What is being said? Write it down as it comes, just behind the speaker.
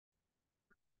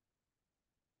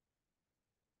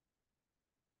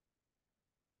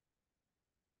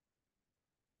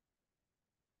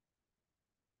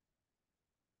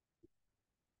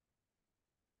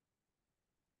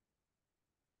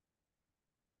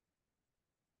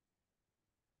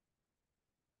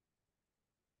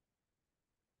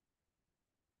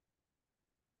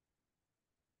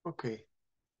Okay.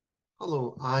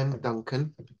 Hello, I'm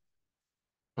Duncan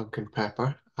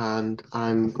Pepper, and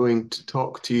I'm going to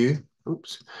talk to you,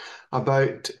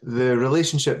 about the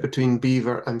relationship between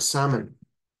beaver and salmon.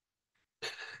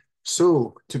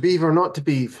 So, to beaver, or not to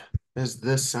beave, is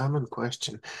the salmon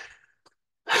question.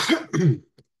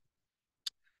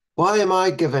 Why am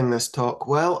I giving this talk?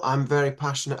 Well, I'm very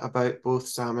passionate about both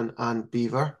salmon and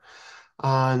beaver,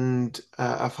 and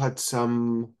I've had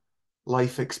some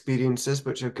life experiences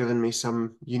which have given me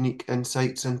some unique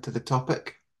insights into the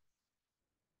topic.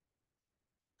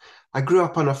 I grew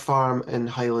up on a farm in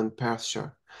Highland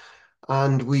Perthshire,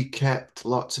 and we kept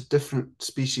lots of different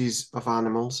species of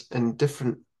animals in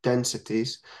different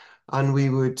densities, and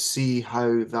we would see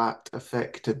how that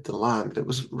affected the land. It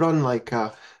was run like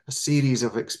a series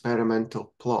of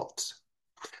experimental plots.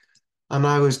 And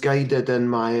I was guided in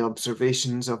my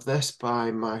observations of this by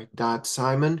my dad,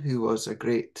 Simon, who was a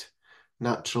great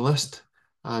naturalist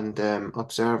and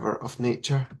observer of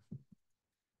nature.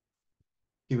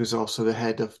 He was also the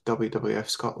head of WWF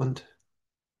Scotland,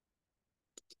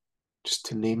 just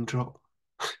to name drop.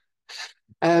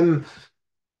 Um,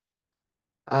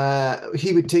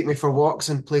 he would take me for walks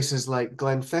in places like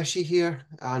Glenfishie here,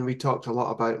 and we talked a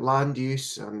lot about land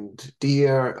use and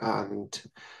deer and,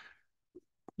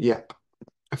 yep,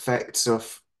 effects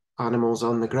of animals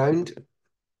on the ground.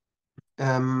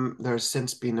 There's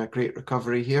since been a great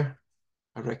recovery here.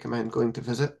 I recommend going to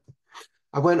visit.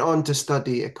 I went on to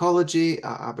study ecology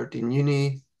at Aberdeen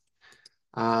Uni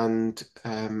and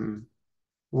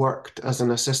worked as an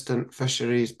assistant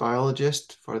fisheries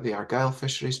biologist for the Argyll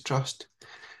Fisheries Trust.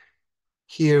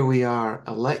 Here we are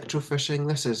electrofishing.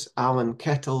 This is Alan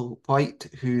Kettle White,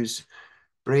 whose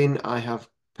brain I have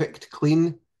picked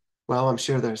clean. Well, I'm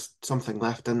sure there's something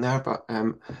left in there, but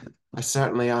I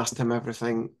certainly asked him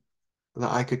everything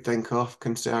that I could think of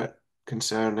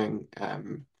concerning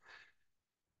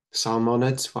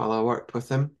salmonids while I worked with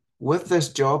him. With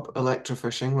this job,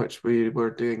 electrofishing, which we were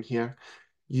doing here,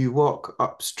 you walk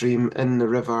upstream in the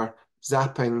river,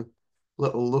 zapping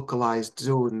little localized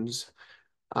zones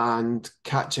and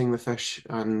catching the fish,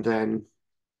 and then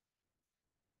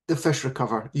the fish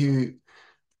recover. You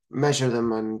measure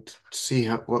them and see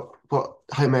how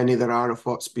many there are of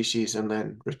what species, and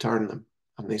then return them,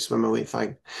 and they swim away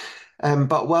fine.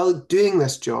 But while doing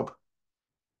this job,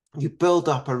 you build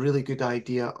up a really good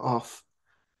idea of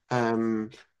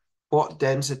um, what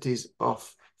densities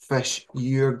of fish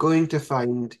you're going to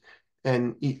find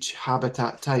in each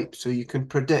habitat type, so you can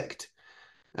predict.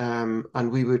 And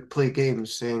we would play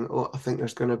games saying, "Oh, I think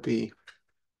there's going to be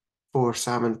 4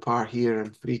 salmon par here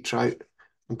and 3 trout,"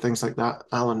 and things like that.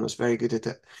 Alan was very good at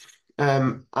it.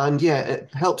 And yeah,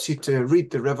 it helps you to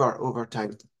read the river over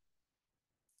time.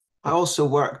 I also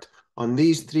worked on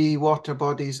these 3 water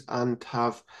bodies and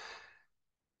have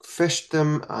fished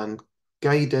them and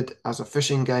guided as a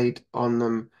fishing guide on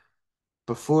them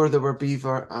before there were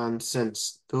beaver and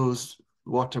since. Those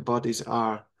water bodies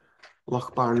are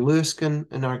Loch Barn-Luiskin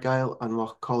in Argyll and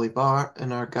Loch Collie Bar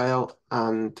in Argyll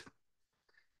and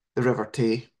the River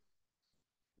Tay.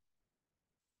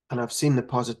 And I've seen the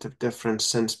positive difference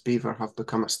since beaver have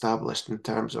become established in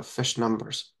terms of fish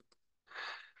numbers.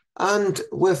 And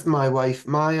with my wife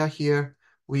Maya here,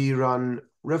 we run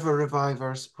River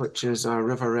Revivers, which is a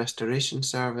river restoration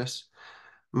service.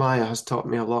 Maya has taught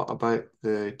me a lot about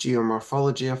the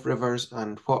geomorphology of rivers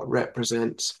and what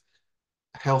represents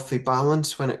healthy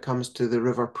balance when it comes to the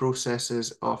river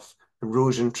processes of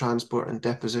erosion, transport, and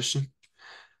deposition,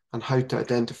 and how to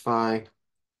identify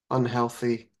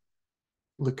unhealthy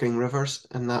looking rivers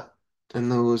in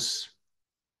those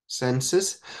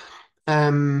senses.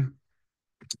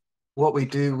 What we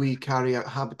do, we carry out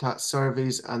habitat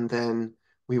surveys, and then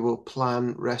we will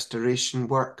plan restoration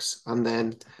works and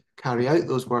then carry out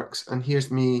those works. And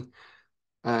here's me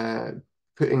uh,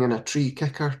 putting in a tree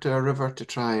kicker to a river to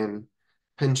try and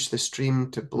pinch the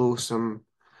stream to blow some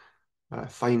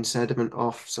fine sediment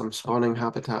off some spawning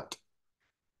habitat.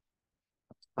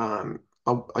 A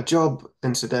job,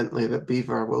 incidentally, that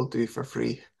beaver will do for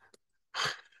free.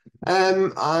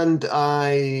 And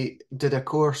I did a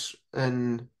course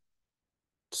in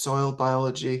soil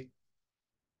biology.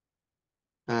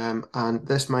 And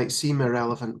this might seem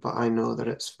irrelevant, but I know that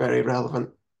it's very relevant.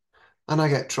 And I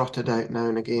get trotted out now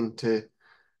and again to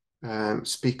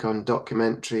speak on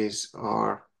documentaries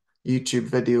or YouTube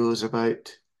videos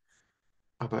about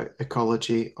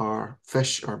ecology or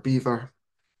fish or beaver.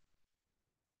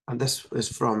 And this is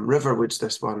from Riverwoods,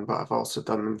 this one, but I've also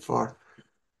done them for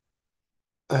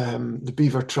the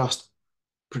Beaver Trust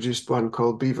produced one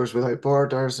called Beavers Without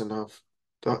Borders, and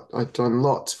I've done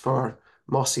lots for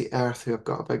Mossy Earth, who have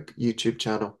got a big YouTube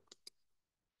channel.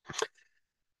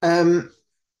 Um,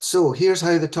 so here's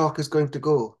how the talk is going to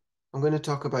go. I'm going to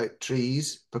talk about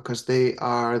trees because they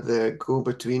are the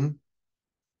go-between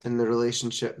in the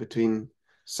relationship between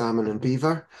salmon and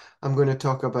beaver. I'm going to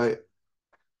talk about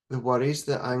the worries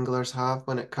that anglers have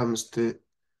when it comes to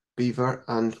beaver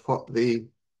and what the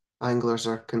anglers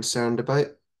are concerned about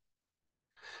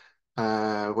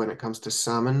when it comes to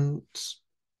salmon,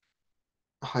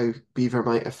 how beaver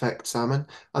might affect salmon,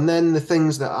 and then the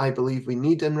things that I believe we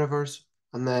need in rivers.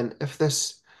 And then if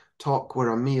this talk were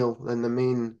a meal, then the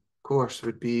main course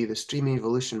would be the stream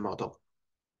evolution model,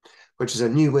 which is a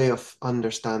new way of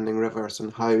understanding rivers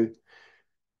and how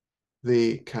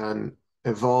they can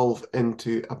evolve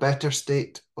into a better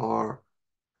state or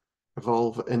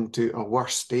evolve into a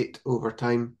worse state over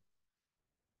time.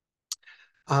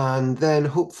 And then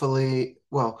hopefully,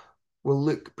 well, we'll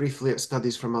look briefly at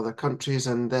studies from other countries,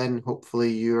 and then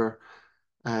hopefully you're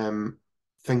um,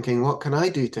 thinking, what can I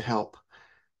do to help?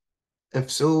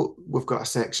 If so, we've got a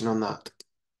section on that.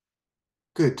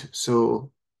 Good.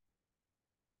 So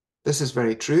this is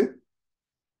very true.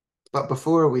 But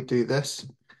before we do this,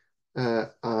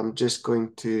 I'm just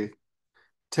going to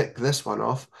tick this one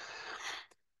off.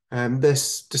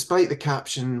 This, despite the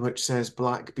caption which says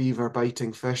black beaver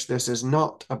biting fish, this is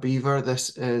not a beaver.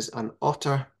 This is an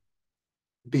otter.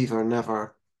 Beaver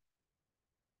never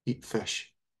eat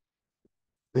fish.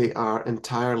 They are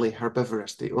entirely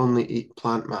herbivorous. They only eat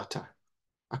plant matter,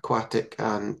 aquatic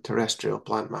and terrestrial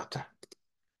plant matter.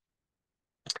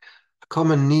 A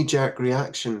common knee-jerk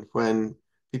reaction when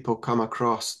people come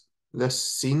across this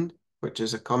scene, which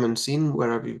is a common scene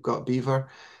wherever you've got beaver,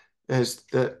 is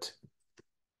that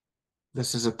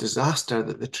this is a disaster,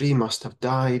 that the tree must have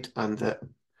died and that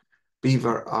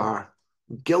beaver are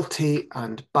guilty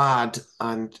and bad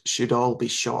and should all be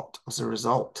shot as a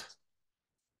result.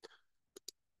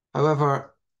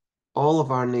 However, all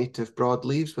of our native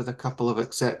broadleaves, with a couple of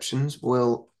exceptions,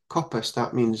 will coppice.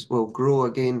 That means will grow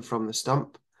again from the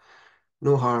stump.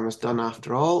 No harm is done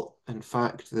after all. In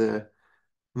fact, the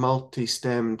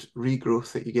multi-stemmed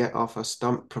regrowth that you get off a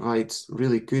stump provides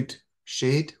really good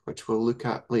shade, which we'll look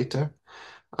at later.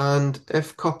 And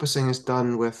if coppicing is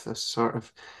done with a sort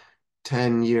of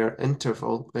 10-year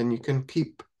interval, then you can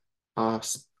keep a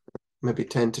maybe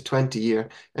 10 to 20-year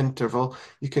interval,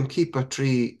 you can keep a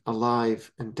tree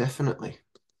alive indefinitely.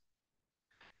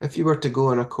 If you were to go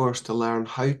on a course to learn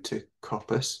how to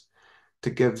coppice, to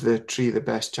give the tree the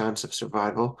best chance of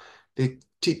survival, they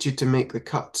teach you to make the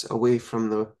cuts away from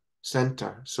the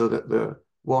center so that the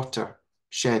water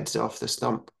sheds off the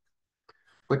stump,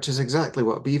 which is exactly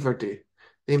what beaver do.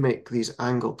 They make these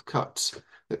angled cuts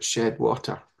that shed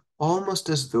water, almost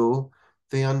as though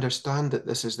they understand that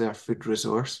this is their food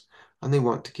resource and they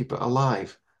want to keep it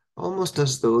alive, almost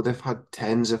as though they've had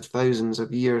tens of thousands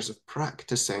of years of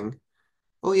practicing.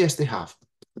 Oh, yes, they have.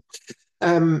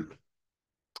 Um,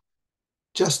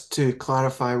 just to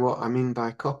clarify what I mean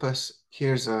by coppice,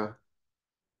 here's a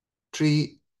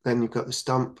tree, then you've got the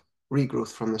stump,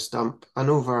 regrowth from the stump, and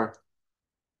over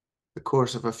the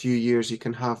course of a few years, you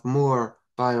can have more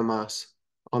biomass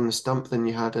on the stump than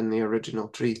you had in the original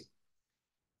tree.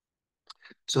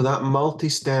 So that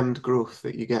multi-stemmed growth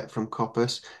that you get from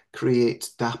coppice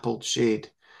creates dappled shade.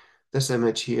 This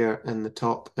image here in the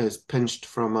top is pinched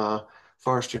from a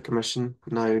Forestry Commission,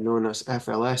 now known as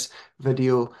FLS,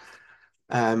 video,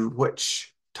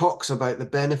 which talks about the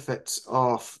benefits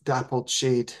of dappled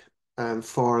shade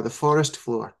for the forest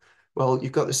floor. Well,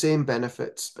 you've got the same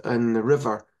benefits in the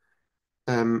river.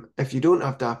 If you don't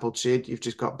have dappled shade, you've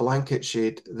just got blanket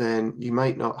shade, then you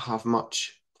might not have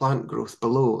much plant growth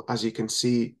below, as you can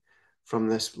see from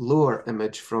this lower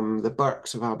image from the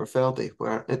Berks of Aberfeldy,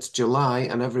 where it's July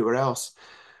and everywhere else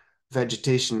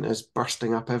vegetation is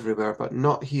bursting up everywhere, but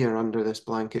not here under this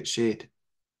blanket shade.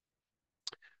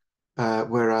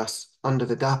 Whereas under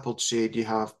the dappled shade, you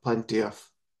have plenty of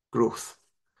growth.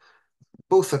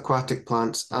 Both aquatic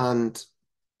plants and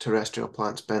terrestrial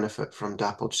plants benefit from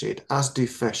dappled shade, as do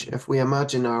fish. If we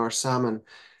imagine our salmon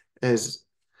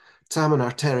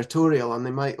are territorial and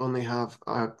they might only have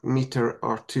a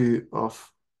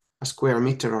square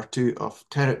meter or two of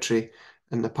territory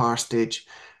in the par stage.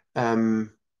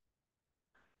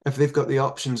 If they've got the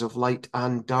options of light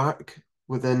and dark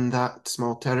within that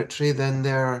small territory, then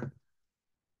their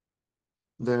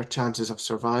chances of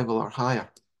survival are higher.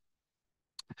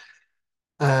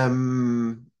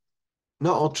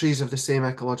 Not all trees have the same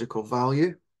ecological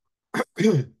value.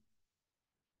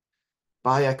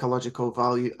 By ecological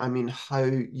value, I mean how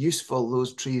useful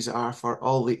those trees are for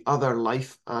all the other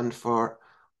life and for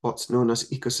what's known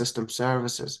as ecosystem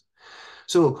services.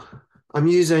 So I'm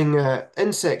using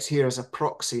insects here as a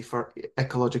proxy for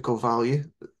ecological value,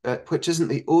 which isn't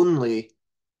the only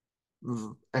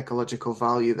ecological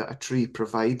value that a tree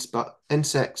provides, but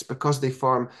insects, because they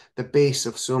form the base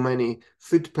of so many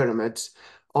food pyramids,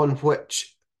 on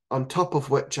top of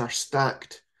which are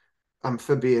stacked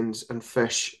amphibians and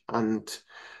fish and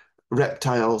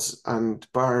reptiles and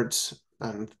birds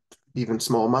and even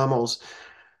small mammals,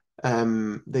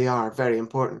 they are very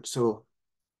important. So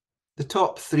the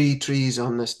top three trees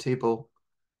on this table,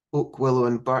 oak, willow,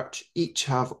 and birch, each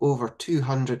have over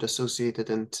 200 associated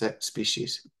insect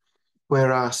species,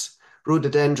 whereas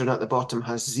rhododendron at the bottom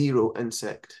has 0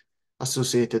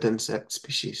 associated insect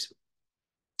species.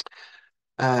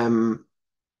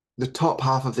 The top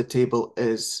half of the table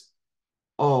is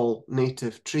all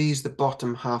native trees. The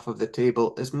bottom half of the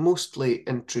table is mostly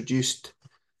introduced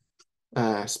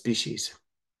species.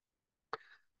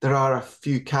 There are a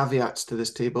few caveats to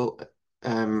this table.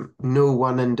 No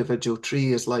one individual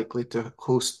tree is likely to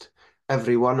host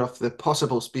every one of the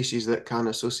possible species that can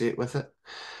associate with it.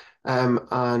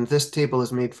 And this table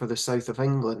is made for the south of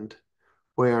England,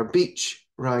 where beech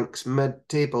ranks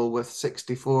mid-table with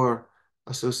 64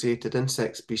 associated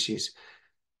insect species.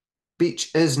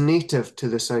 Beech is native to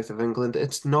the south of England.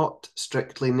 It's not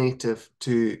strictly native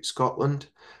to Scotland,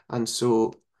 and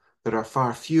so there are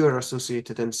far fewer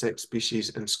associated insect species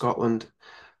in Scotland,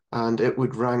 and it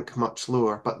would rank much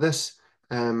lower. But this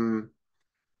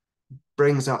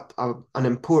brings up an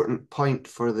important point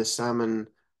for the salmon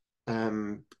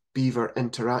beaver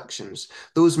interactions.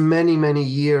 Those many, many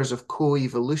years of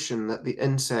co-evolution that the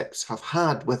insects have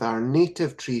had with our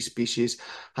native tree species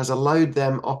has allowed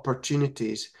them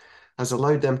opportunities, has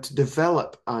allowed them to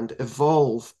develop and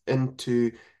evolve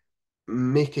into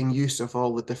making use of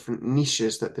all the different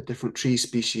niches that the different tree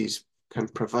species can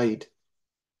provide.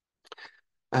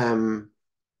 And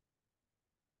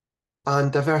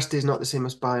diversity is not the same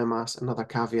as biomass, another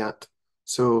caveat.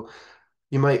 So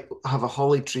you might have a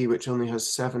holly tree which only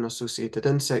has 7 associated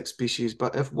insect species,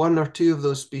 but if 1 or 2 of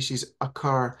those species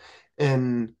occur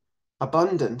in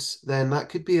abundance, then that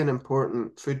could be an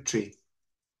important food tree.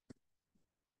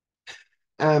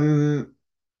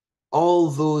 All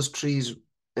those trees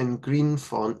in green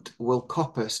font will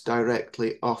coppice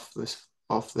directly off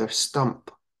their stump,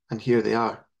 and here they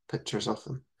are, pictures of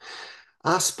them.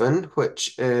 Aspen,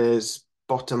 which is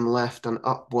bottom left and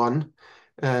up 1,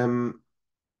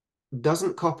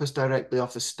 doesn't coppice directly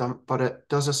off the stump, but it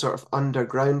does a sort of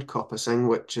underground coppicing,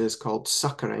 which is called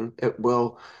suckering. It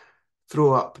will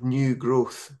throw up new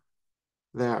growth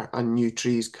there, and new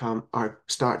trees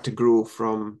start to grow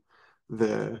from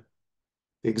the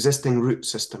existing root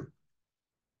system.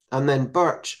 And then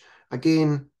birch,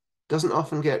 again, doesn't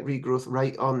often get regrowth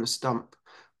right on the stump,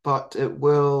 but it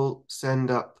will send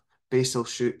up basal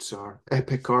shoots or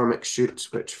epicormic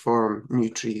shoots, which form new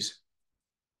trees.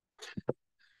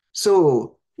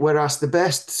 So, whereas the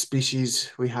best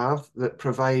species we have that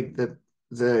provide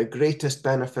the greatest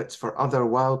benefits for other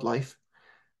wildlife,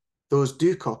 those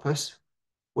do coppice,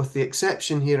 with the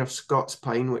exception here of Scots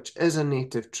pine, which is a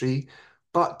native tree,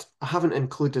 but I haven't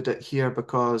included it here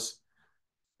because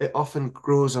it often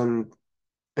grows on,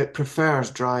 it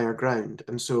prefers drier ground,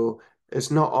 and so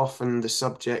it's not often the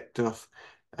subject of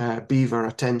beaver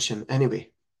attention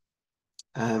anyway.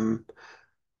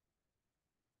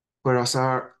 Whereas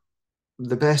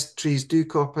the best trees do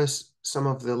coppice, some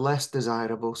of the less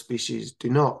desirable species do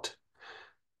not,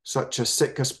 such as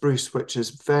Sitka spruce, which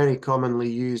is very commonly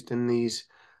used in these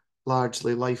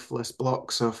largely lifeless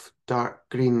blocks of dark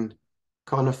green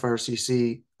conifers you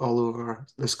see all over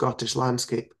the Scottish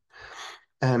landscape.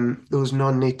 Those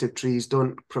non-native trees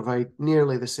don't provide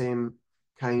nearly the same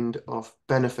kind of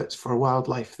benefits for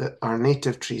wildlife that our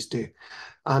native trees do.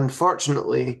 And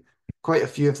fortunately, quite a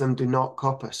few of them do not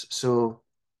coppice. So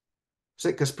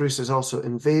Sitka spruce is also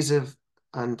invasive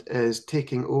and is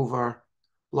taking over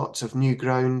lots of new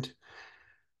ground.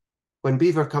 When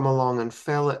beaver come along and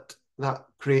fell it, that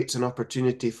creates an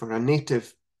opportunity for a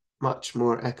native, much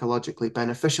more ecologically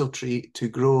beneficial tree to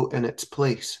grow in its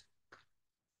place.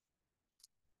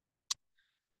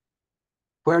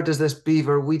 Where does this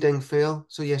beaver weeding fail?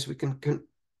 So yes, we can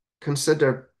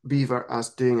consider beaver as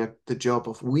doing the job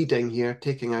of weeding here,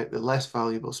 taking out the less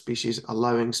valuable species,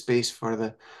 allowing space for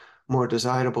the more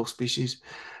desirable species.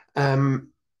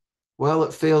 Well,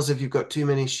 it fails if you've got too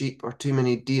many sheep or too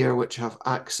many deer which have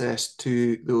access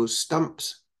to those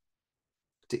stumps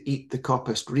to eat the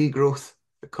coppiced regrowth,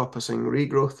 the coppicing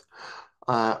regrowth,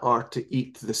 or to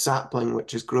eat the sapling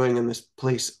which is growing in this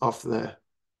place of the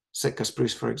Sitka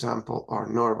spruce, for example, or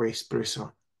Norway spruce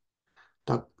or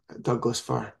Douglas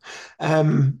fir.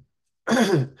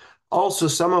 Also,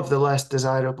 some of the less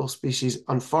desirable species,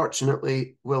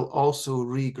 unfortunately, will also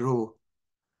regrow.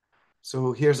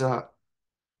 So here's a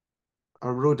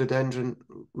rhododendron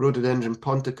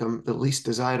ponticum, the least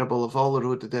desirable of all the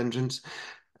rhododendrons,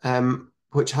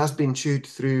 which has been chewed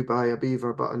through by a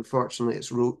beaver, but unfortunately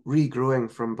it's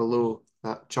regrowing from below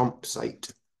that chomp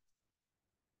site.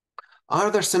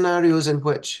 Are there scenarios in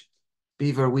which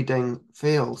beaver weeding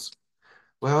fails?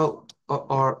 Well,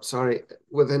 sorry,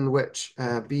 within which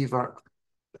beaver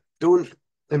don't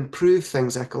improve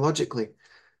things ecologically.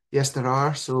 Yes, there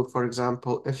are. So, for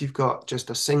example, if you've got just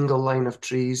a single line of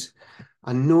trees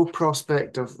and no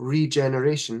prospect of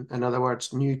regeneration, in other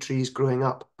words, new trees growing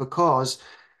up, because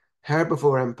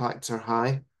herbivore impacts are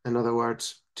high, in other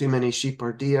words, too many sheep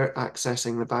or deer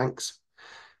accessing the banks,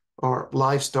 or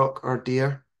livestock or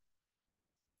deer,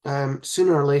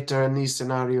 sooner or later in these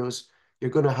scenarios,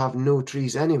 you're going to have no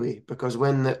trees anyway, because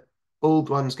when the old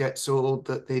ones get so old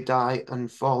that they die and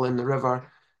fall in the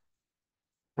river,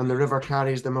 and the river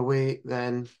carries them away,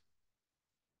 then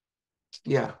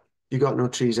yeah, you got no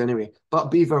trees anyway. But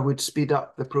beaver would speed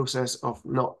up the process of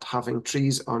not having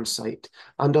trees on site.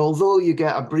 And although you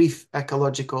get a brief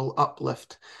ecological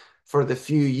uplift for the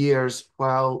few years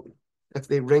while, if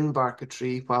they ring bark a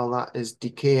tree while that is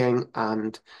decaying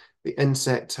and the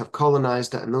insects have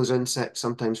colonized it, and those insects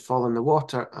sometimes fall in the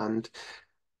water and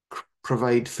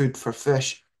provide food for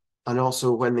fish. And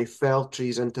also when they fell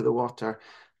trees into the water,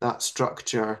 that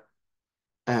structure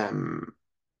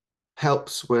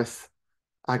helps with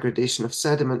aggradation of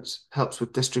sediments, helps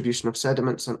with distribution of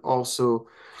sediments, and also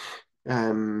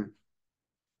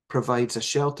provides a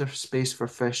shelter space for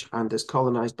fish and is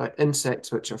colonized by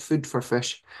insects, which are food for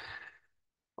fish.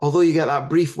 Although you get that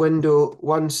brief window,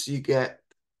 once you've got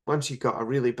a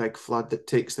really big flood that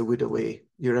takes the wood away,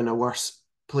 you're in a worse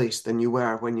place than you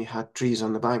were when you had trees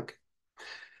on the bank.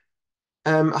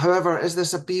 However, is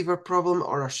this a beaver problem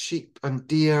or a sheep and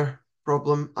deer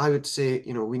problem? I would say,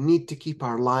 we need to keep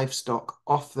our livestock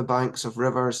off the banks of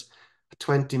rivers. A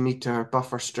 20-meter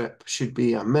buffer strip should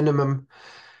be a minimum.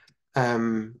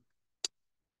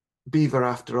 Beaver,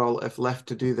 after all, if left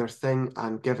to do their thing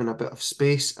and given a bit of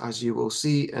space, as you will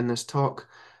see in this talk,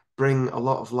 bring a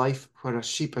lot of life, whereas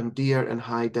sheep and deer in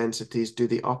high densities do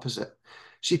the opposite.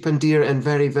 Sheep and deer in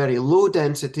very, very low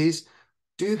densities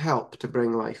do help to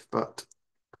bring life, but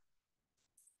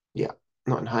yeah,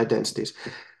 not in high densities.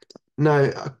 Now,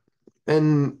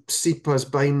 in SEPA's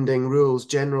binding rules,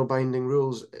 general binding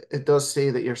rules, it does say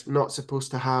that you're not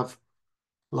supposed to have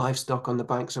livestock on the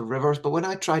banks of rivers. But when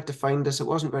I tried to find this, it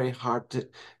wasn't very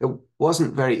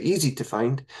easy to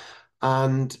find.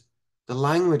 And the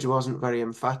language wasn't very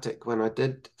emphatic when I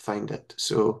did find it.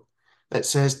 So it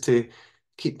says to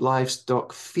keep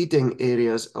livestock feeding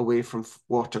areas away from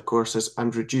watercourses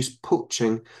and reduce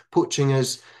poaching. Poaching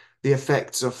is the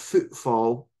effects of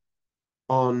footfall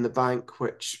on the bank,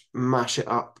 which mash it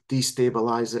up,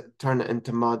 destabilize it, turn it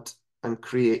into mud, and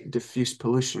create diffuse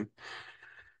pollution,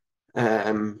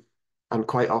 and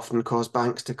quite often cause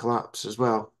banks to collapse as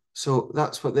well. So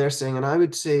that's what they're saying. And I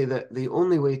would say that the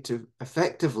only way to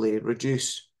effectively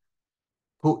reduce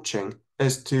poaching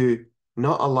is to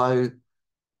not allow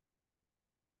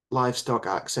livestock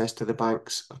access to the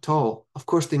banks at all. Of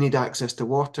course, they need access to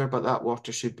water, but that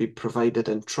water should be provided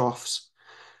in troughs,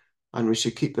 and we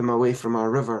should keep them away from our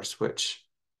rivers, which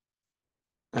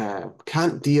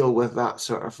can't deal with that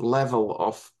sort of level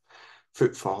of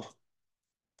footfall.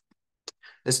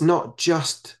 It's not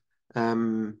just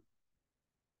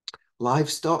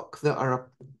livestock that are a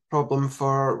problem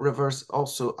for rivers.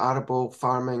 Also, arable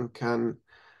farming can,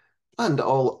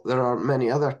 there are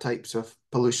many other types of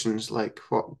pollutions, like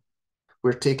what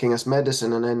we're taking as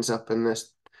medicine and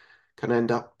can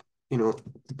end up,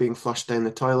 being flushed down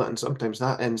the toilet, and sometimes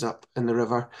that ends up in the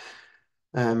river.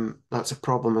 That's a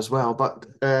problem as well. But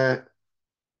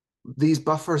these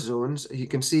buffer zones, you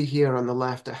can see here on the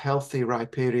left, a healthy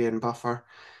riparian buffer.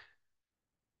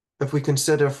 If we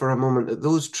consider for a moment that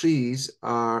those trees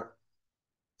are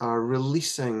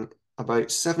releasing about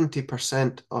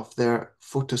 70% of their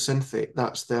photosynthate,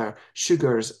 that's their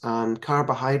sugars and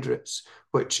carbohydrates,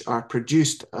 which are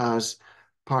produced as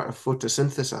part of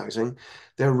photosynthesizing,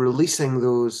 they're releasing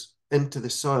those into the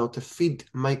soil to feed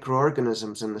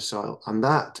microorganisms in the soil. And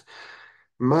that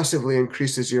massively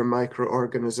increases your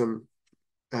microorganism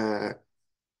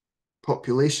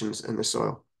populations in the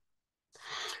soil.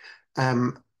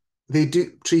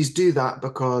 Trees do that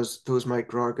because those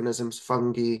microorganisms,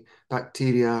 fungi,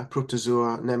 bacteria,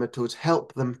 protozoa, nematodes,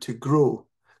 help them to grow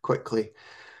quickly,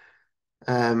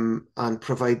 and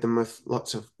provide them with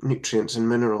lots of nutrients and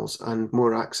minerals and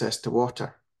more access to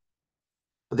water.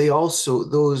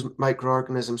 those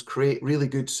microorganisms create really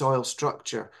good soil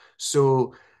structure.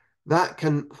 So that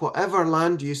can, whatever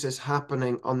land use is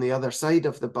happening on the other side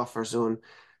of the buffer zone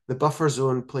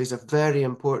plays a very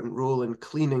important role in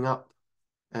cleaning up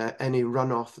any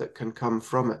runoff that can come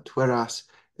from it. Whereas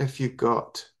if you've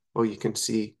got, well, you can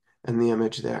see in the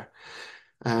image there,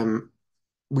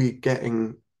 we're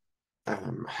getting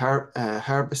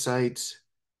herbicides,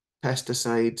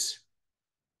 pesticides,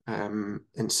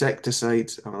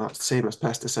 insecticides, well, that's the same as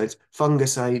pesticides,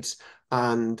 fungicides,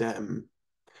 and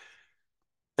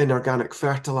inorganic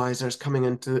fertilizers coming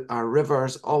into our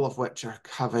rivers, all of which are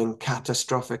having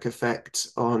catastrophic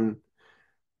effects on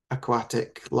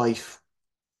aquatic life,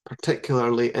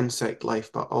 particularly insect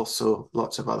life, but also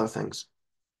lots of other things,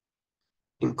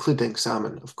 including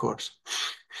salmon, of course.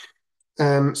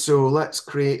 So let's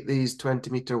create these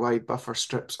 20-meter wide buffer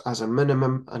strips as a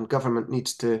minimum, and government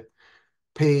needs to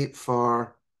pay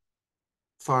for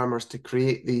farmers to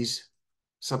create these,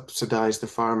 subsidize the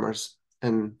farmers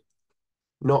in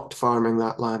not farming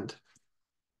that land.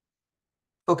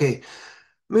 Okay,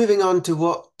 moving on to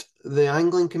what the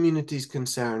angling community's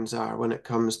concerns are when it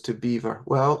comes to beaver.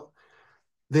 Well,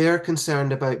 they're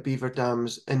concerned about beaver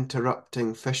dams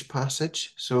interrupting fish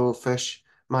passage. So fish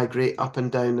migrate up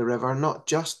and down the river, not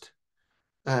just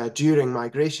during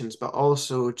migrations, but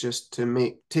also just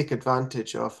to take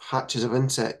advantage of hatches of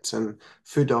insects and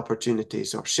food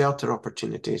opportunities or shelter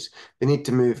opportunities. They need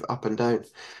to move up and down.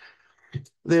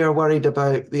 They are worried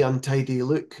about the untidy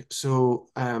look. So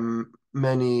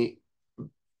many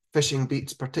fishing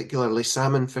beats, particularly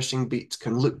salmon fishing beats,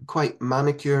 can look quite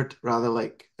manicured, rather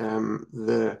like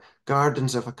the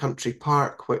gardens of a country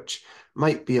park, which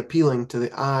might be appealing to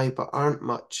the eye, but aren't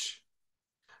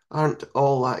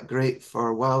all that great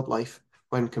for wildlife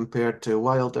when compared to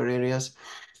wilder areas.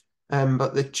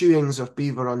 But the chewings of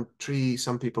beaver on trees,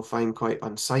 some people find quite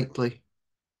unsightly.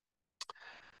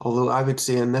 Although I would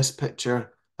say in this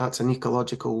picture, that's an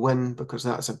ecological win because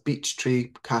that's a beech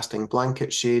tree casting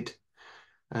blanket shade.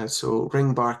 So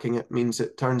ring barking it means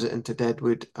it turns it into dead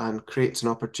wood and creates an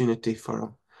opportunity for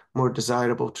a more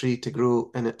desirable tree to grow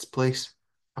in its place,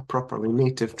 a properly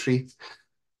native tree.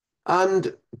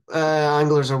 And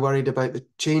anglers are worried about the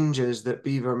changes that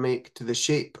beaver make to the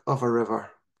shape of a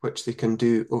river, which they can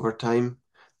do over time.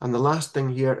 And the last thing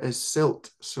here is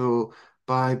silt. So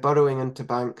by burrowing into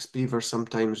banks, beaver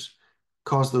sometimes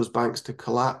cause those banks to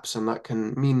collapse, and that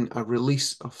can mean a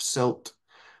release of silt.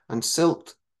 And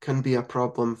silt can be a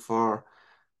problem for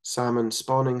salmon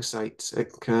spawning sites.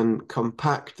 It can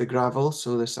compact the gravel,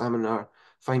 so the salmon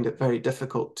find it very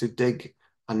difficult to dig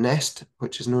a nest,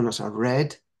 which is known as a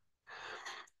redd.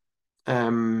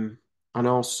 And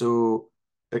also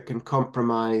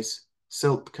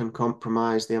silt can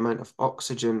compromise the amount of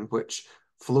oxygen which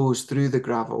flows through the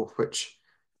gravel, which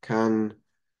can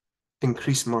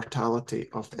increase mortality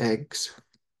of eggs.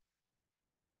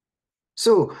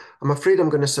 So I'm afraid I'm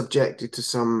going to subject you to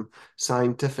some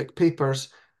scientific papers.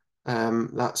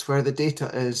 That's where the data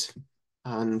is.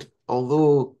 And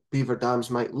although beaver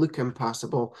dams might look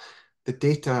impassable, the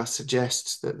data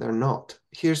suggests that they're not.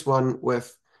 Here's one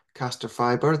with castor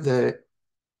fibre, the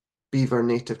beaver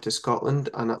native to Scotland,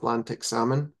 and Atlantic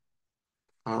salmon,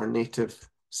 our native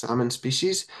salmon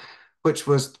species, which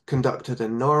was conducted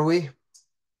in Norway.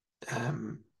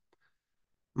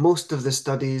 Most of the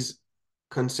studies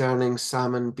concerning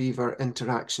salmon-beaver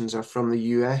interactions are from the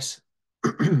US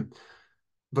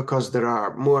because there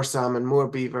are more salmon, more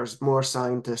beavers, more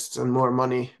scientists, and more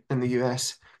money in the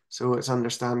US. So it's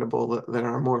understandable that there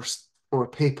are more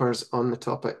papers on the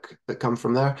topic that come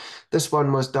from there. This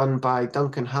one was done by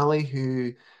Duncan Halley,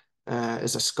 who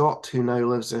is a Scot who now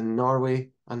lives in Norway,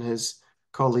 and his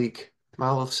colleague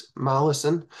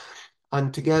Mallison.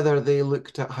 And together they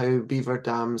looked at how beaver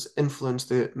dams influence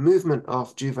the movement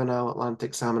of juvenile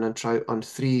Atlantic salmon and trout on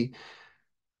 3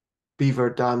 beaver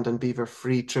dammed and beaver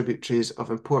free tributaries of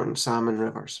important salmon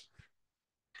rivers.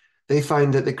 They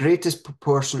found that the greatest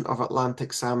proportion of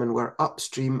Atlantic salmon were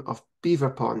upstream of beaver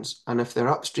ponds, and if they're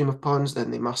upstream of ponds,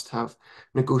 then they must have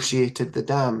negotiated the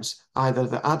dams, either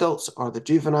the adults or the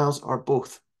juveniles or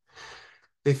both.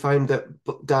 They found that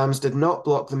dams did not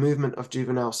block the movement of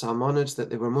juvenile salmonids,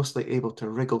 that they were mostly able to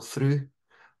wriggle through,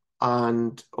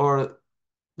 or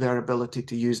their ability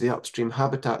to use the upstream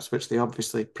habitats, which they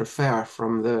obviously prefer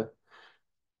from the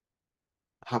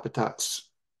habitats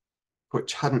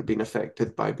which hadn't been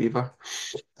affected by beaver.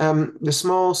 The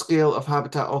small scale of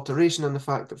habitat alteration and the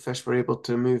fact that fish were able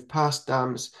to move past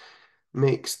dams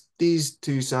makes these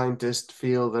 2 scientists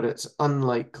feel that it's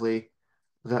unlikely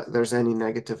that there's any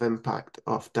negative impact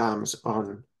of dams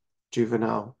on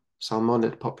juvenile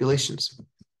salmonid populations.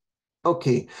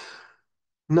 Okay,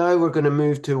 now we're going to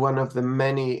move to one of the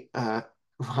many, I'm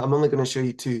only going to show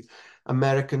you two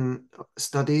American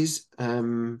studies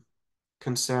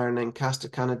concerning castor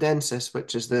canadensis,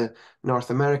 which is the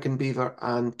North American beaver,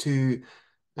 and two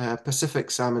Pacific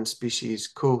salmon species,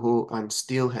 coho and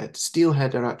steelhead.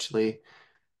 Steelhead are actually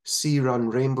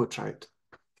sea-run rainbow trout.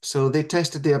 So they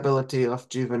tested the ability of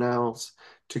juveniles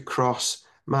to cross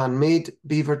man-made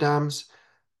beaver dams.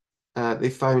 They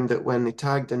found that when they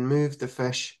tagged and moved the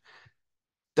fish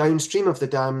downstream of the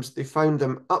dams, they found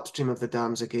them upstream of the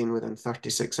dams again within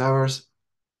 36 hours.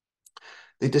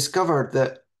 They discovered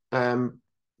that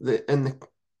the, in the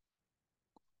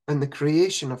in the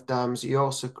creation of dams, you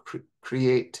also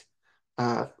create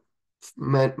uh,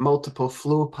 multiple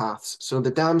flow paths. So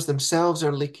the dams themselves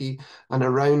are leaky, and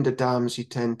around the dams, you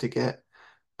tend to get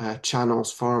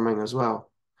channels forming as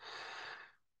well.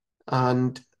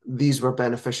 And these were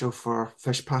beneficial for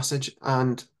fish passage.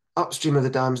 And upstream of the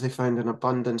dams, they found an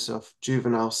abundance of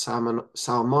juvenile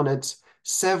salmonids,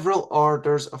 several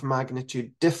orders of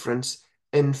magnitude difference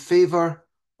in favor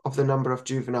of the number of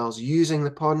juveniles using the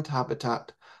pond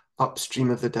habitat upstream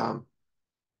of the dam.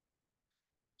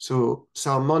 So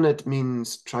salmonid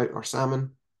means trout or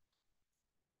salmon,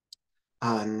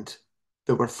 and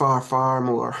there were far, far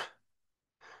more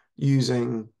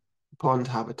using pond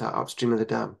habitat upstream of the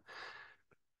dam.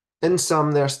 In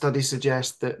some, their studies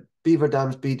suggest that beaver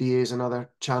dams, BDAs, and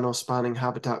other channel spanning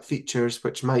habitat features,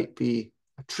 which might be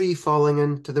a tree falling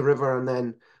into the river and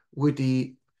then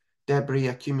woody debris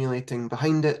accumulating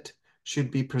behind it, should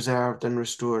be preserved and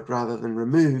restored rather than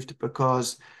removed,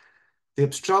 because the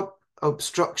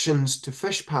obstructions to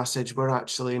fish passage were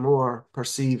actually more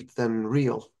perceived than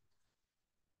real.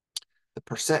 The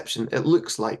perception, it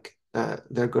looks like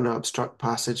they're going to obstruct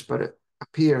passage, but it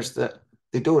appears that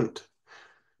they don't.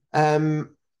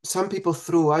 Some people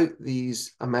throw out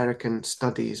these American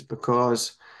studies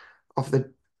because of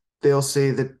they'll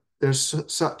say that there's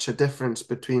such a difference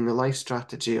between the life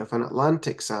strategy of an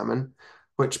Atlantic salmon,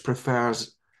 which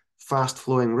prefers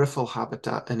fast-flowing riffle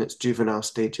habitat in its juvenile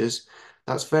stages.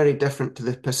 That's very different to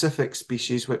the Pacific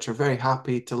species, which are very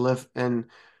happy to live in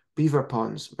beaver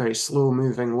ponds, very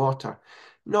slow-moving water.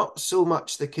 Not so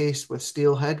much the case with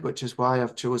steelhead, which is why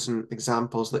I've chosen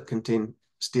examples that contain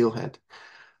steelhead.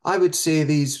 I would say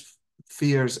these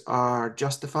fears are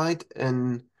justified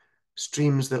in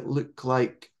streams that look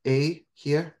like A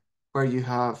here, where you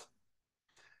have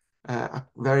a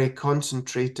very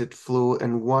concentrated flow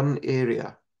in one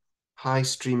area, high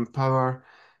stream power.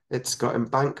 It's got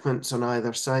embankments on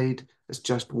either side. It's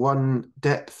just one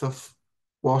depth of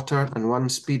water and one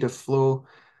speed of flow,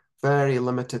 very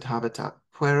limited habitat.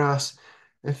 Whereas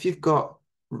if you've got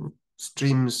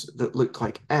streams that look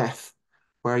like F,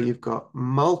 where you've got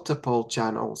multiple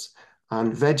channels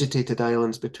and vegetated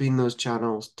islands between those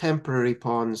channels, temporary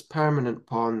ponds, permanent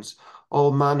ponds,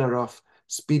 all manner of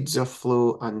speeds of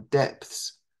flow and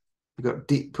depths. You've got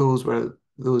deep pools where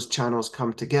those channels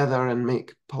come together and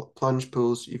make plunge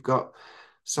pools. You've got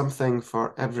something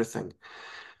for everything.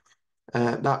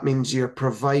 That means you're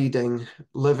providing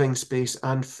living space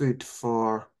and food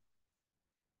for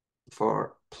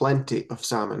plenty of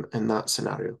salmon in that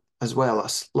scenario, as well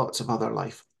as lots of other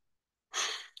life.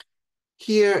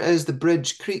 Here is the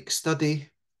Bridge Creek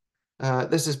study.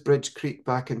 This is Bridge Creek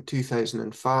back in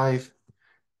 2005.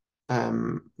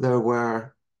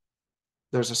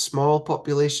 There's a small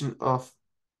population of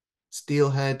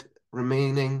steelhead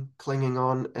remaining, clinging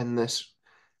on in this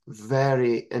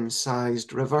very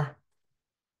incised river.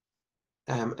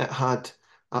 It had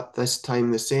at this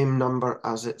time the same number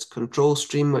as its control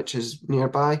stream, which is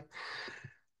nearby.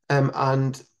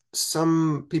 And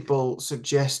some people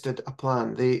suggested a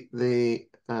plan. They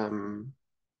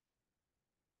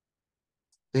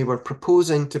were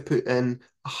proposing to put in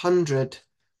 100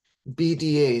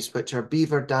 BDAs, which are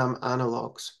beaver dam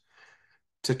analogues,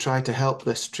 to try to help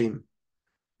this stream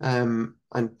and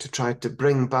to try to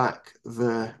bring back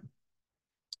the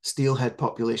steelhead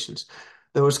populations.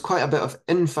 There was quite a bit of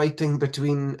infighting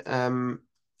between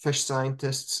fish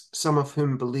scientists, some of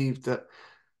whom believed that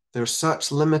there's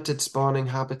such limited spawning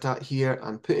habitat here,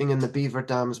 and putting in the beaver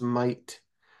dams might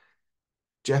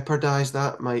jeopardize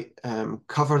that, might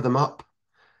cover them up.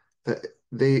 That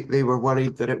they were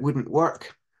worried that it wouldn't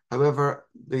work. However,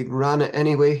 they ran it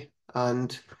anyway,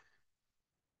 and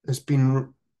it's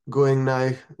been going now.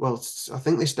 Well, I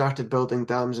think they started building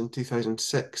dams in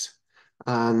 2006,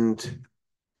 and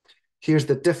here's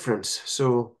the difference.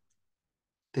 So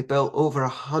they built over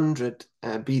 100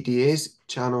 BDAs,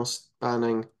 channel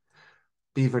spanning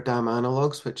beaver dam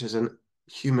analogues, which is a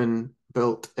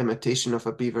human-built imitation of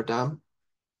a beaver dam.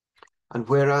 And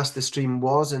whereas the stream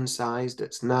was incised,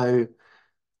 it's now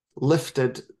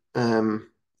lifted the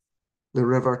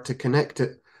river to connect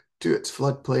it to its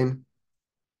floodplain.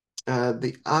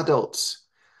 The adults,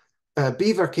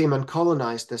 beaver came and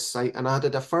colonized this site and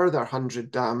added a further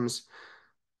 100 dams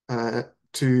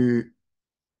to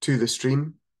the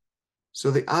stream. So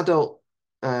the adult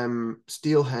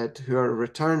steelhead who are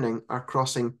returning are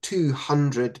crossing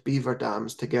 200 beaver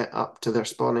dams to get up to their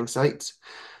spawning sites,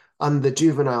 and the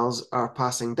juveniles are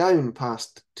passing down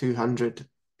past 200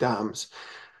 dams.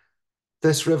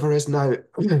 This river is now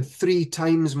 3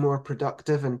 times more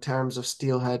productive in terms of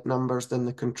steelhead numbers than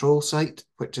the control site,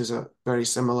 which is a very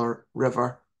similar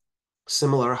river,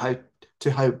 similar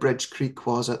to how Bridge Creek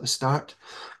was at the start.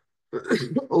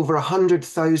 Over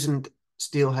 100,000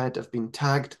 steelhead have been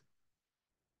tagged,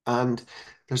 and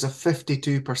there's a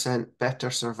 52% better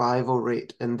survival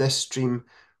rate in this stream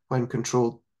when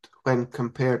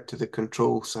compared to the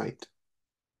control site.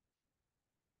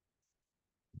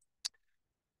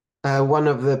 One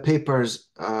of the papers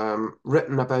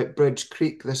written about Bridge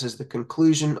Creek, this is the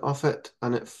conclusion of it,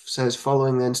 and it says,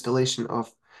 following the installation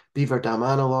of beaver dam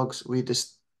analogues, we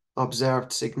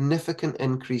observed significant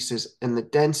increases in the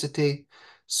density,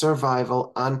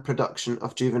 survival, and production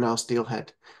of juvenile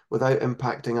steelhead without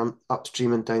impacting on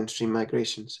upstream and downstream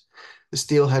migrations. The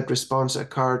steelhead response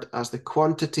occurred as the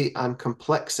quantity and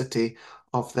complexity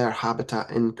of their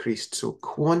habitat increased. So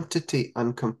quantity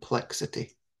and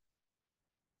complexity.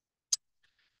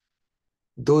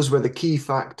 Those were the key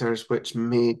factors which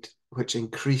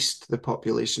increased the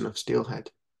population of steelhead.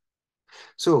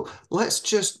 So let's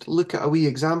just look at a wee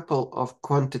example of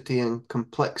quantity and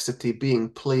complexity being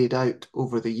played out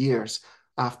over the years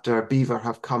after beaver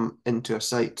have come into a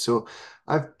site. So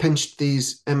I've pinched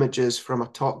these images from a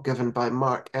talk given by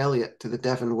Mark Elliott to the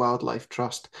Devon Wildlife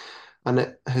Trust,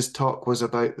 and his talk was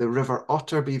about the river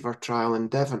otter beaver trial in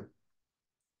Devon,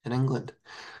 in England.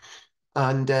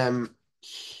 And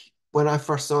when I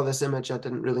first saw this image, I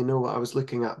didn't really know what I was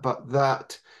looking at, but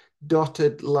that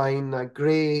dotted line, a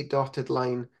grey dotted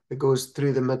line that goes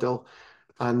through the middle,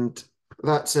 and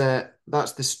that's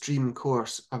the stream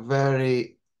course, a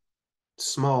very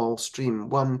small stream,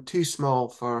 one too small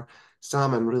for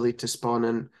salmon really to spawn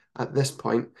in at this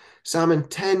point. Salmon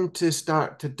tend to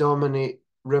start to dominate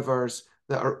rivers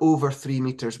that are over 3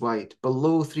 meters wide.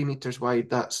 Below 3 meters wide,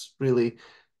 that's really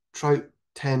trout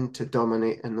tend to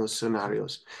dominate in those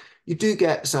scenarios. You do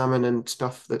get salmon and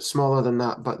stuff that's smaller than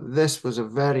that, but this was a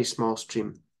very small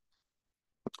stream.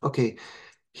 Okay,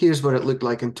 here's what it looked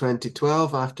like in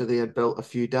 2012 after they had built a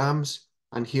few dams,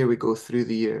 and here we go through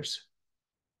the years.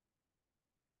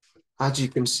 As you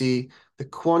can see, the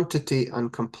quantity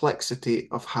and complexity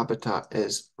of habitat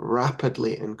is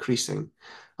rapidly increasing,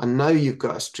 and now you've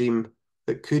got a stream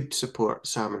that could support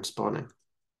salmon spawning.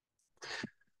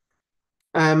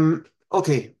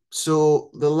 Okay,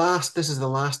 so this is the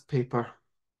last paper,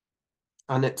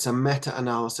 and it's a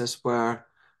meta-analysis where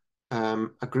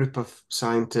a group of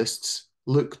scientists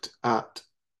looked at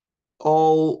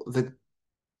all the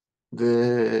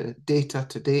data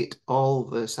to date, all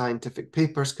the scientific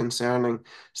papers concerning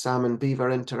salmon-beaver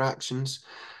interactions.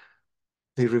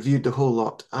 They reviewed the whole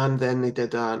lot, and then they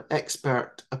did an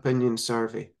expert opinion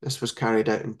survey. This was carried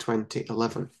out in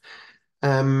 2011.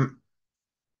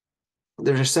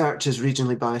 The research is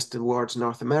regionally biased towards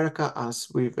North America, as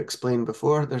we've explained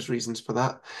before. There's reasons for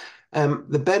that.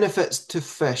 The benefits to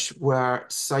fish were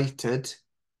cited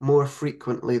more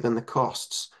frequently than the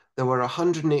costs. There were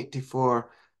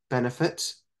 184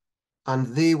 benefits, and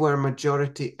they were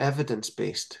majority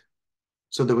evidence-based.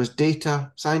 So there was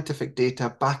data, scientific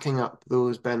data, backing up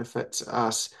those benefits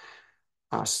as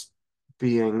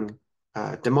being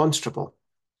demonstrable.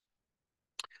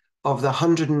 Of the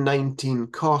 119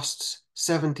 costs,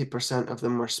 70% of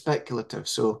them were speculative.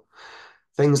 So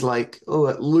things like, oh,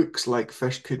 it looks like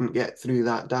fish couldn't get through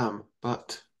that dam,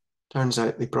 but turns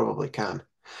out they probably can.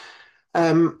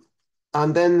 And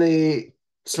then they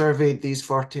surveyed these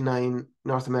 49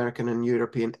 North American and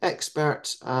European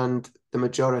experts, and the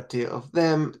majority of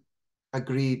them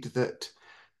agreed that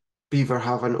beaver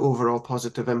have an overall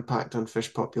positive impact on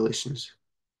fish populations.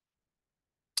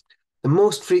 The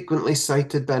most frequently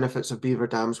cited benefits of beaver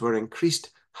dams were increased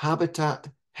habitat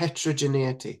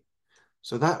heterogeneity.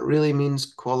 So that really means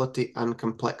quality and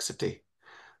complexity.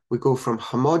 We go from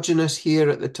homogeneous here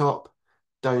at the top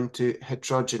down to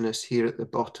heterogeneous here at the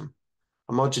bottom.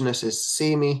 Homogeneous is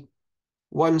samey,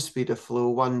 one speed of flow,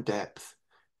 one depth.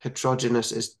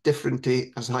 Heterogeneous is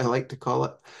differenty, as I like to call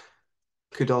it.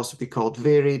 Could also be called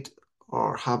varied,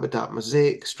 or habitat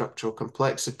mosaic, structural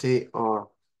complexity, or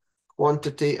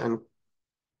quantity and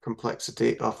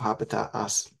complexity of habitat,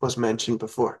 as was mentioned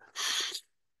before.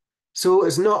 So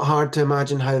it's not hard to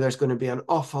imagine how there's going to be an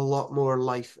awful lot more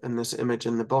life in this image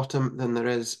in the bottom than there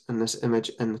is in this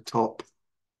image in the top.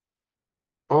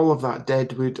 All of that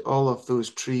dead wood, all of those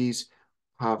trees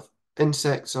have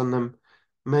insects on them.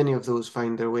 Many of those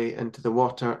find their way into the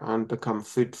water and become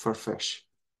food for fish.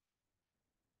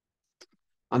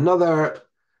 Another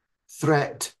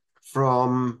threat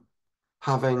from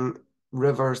having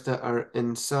rivers that are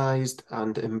incised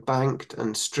and embanked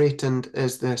and straightened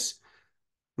is this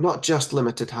not just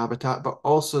limited habitat, but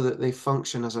also that they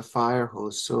function as a fire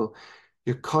hose. So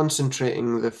you're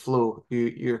concentrating the flow.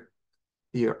 You're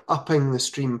upping the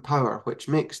stream power, which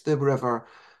makes the river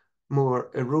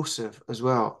more erosive as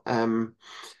well.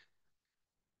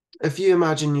 If you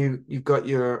imagine you've got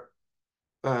your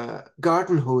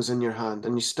garden hose in your hand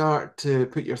and you start to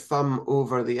put your thumb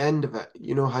over the end of it,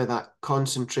 you know how that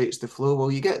concentrates the flow?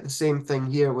 Well, you get the same thing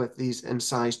here with these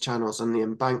incised channels on the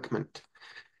embankment.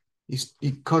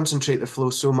 You concentrate the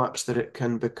flow so much that it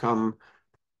can become,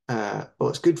 well,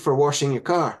 it's good for washing your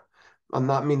car. And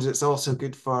that means it's also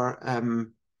good for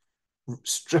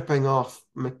stripping off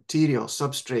material,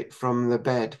 substrate from the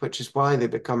bed, which is why they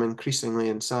become increasingly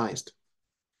incised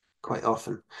quite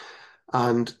often.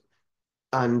 And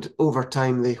over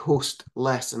time, they host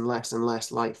less and less and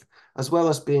less life, as well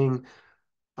as being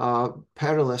a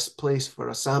perilous place for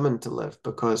a salmon to live,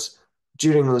 because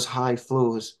during those high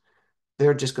flows,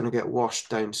 they're just going to get washed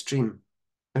downstream.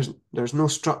 There's no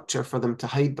structure for them to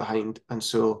hide behind, and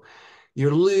so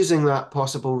you're losing that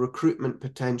possible recruitment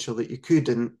potential that you could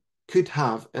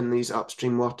have in these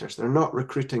upstream waters. They're not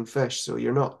recruiting fish, so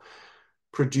you're not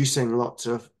producing lots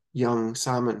of young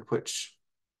salmon, which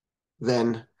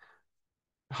then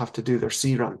have to do their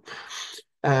sea run.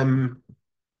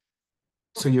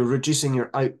 So you're reducing your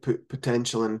output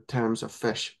potential in terms of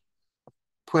fish.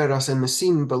 Whereas in the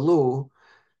scene below,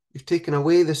 you've taken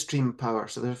away the stream power,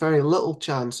 so there's very little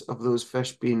chance of those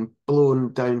fish being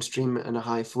blown downstream in a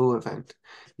high flow event.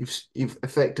 You've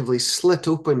effectively slit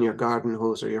open your garden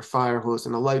hose or your fire hose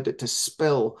and allowed it to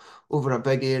spill over a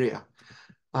big area.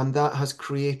 And that has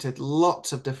created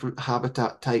lots of different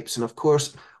habitat types. And of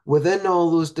course, within all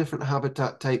those different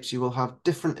habitat types, you will have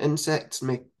different insects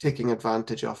taking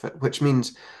advantage of it, which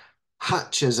means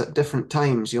hatches at different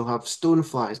times. You'll have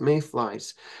stoneflies,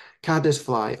 mayflies,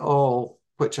 caddisfly, all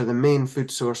which are the main food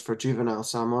source for juvenile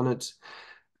salmonids,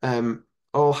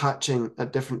 all hatching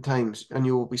at different times, and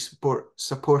you will be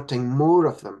supporting more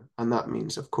of them. And that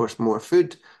means, of course, more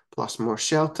food plus more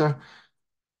shelter.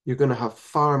 You're going to have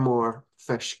far more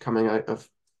fish coming out of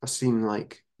a scene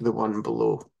like the one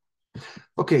below.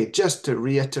 Okay, just to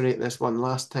reiterate this one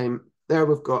last time, there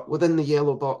we've got within the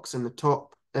yellow box in the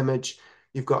top image,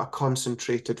 you've got a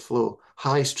concentrated flow,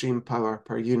 high stream power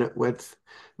per unit width,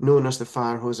 known as the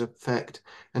fire hose effect.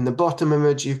 In the bottom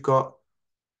image, you've got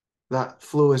that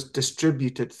flow is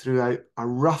distributed throughout a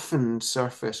roughened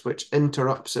surface, which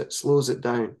interrupts it, slows it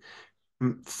down,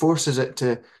 forces it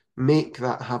to make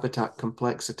that habitat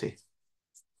complexity,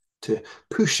 to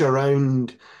push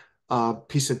around a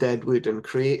piece of dead wood and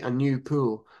create a new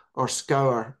pool or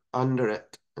scour under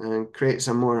it and creates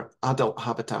a more adult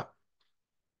habitat.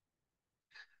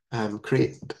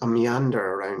 Create a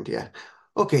meander around, yeah.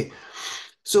 Okay,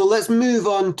 so let's move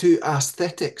on to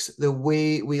aesthetics, the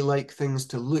way we like things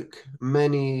to look.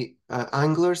 Many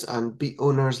anglers and beat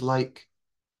owners like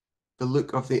the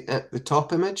look of the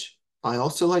top image. I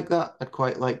also like that. I'd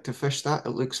quite like to fish that.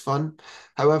 It looks fun.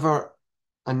 However,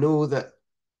 I know that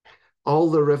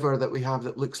all the river that we have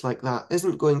that looks like that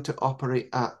isn't going to operate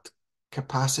at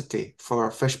capacity for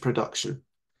fish production.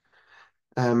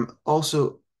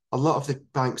 Also, a lot of the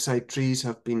bankside trees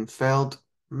have been felled,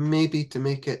 maybe to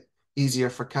make it easier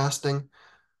for casting.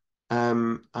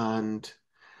 And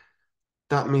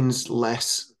that means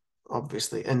less,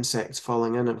 obviously, insects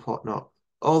falling in and whatnot.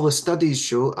 All the studies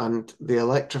show, and the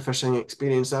electrofishing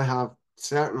experience I have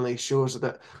certainly shows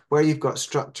that where you've got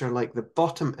structure like the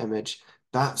bottom image,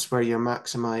 that's where you're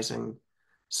maximizing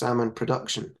salmon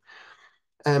production.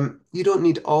 You don't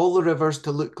need all the rivers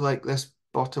to look like this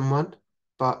bottom one,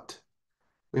 but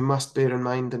we must bear in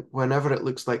mind that whenever it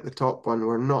looks like the top one,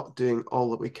 we're not doing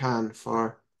all that we can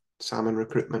for salmon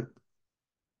recruitment.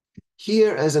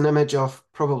 Here is an image of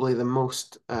probably the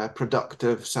most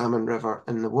productive salmon river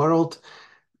in the world.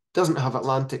 Doesn't have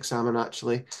Atlantic salmon,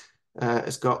 actually.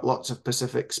 It's got lots of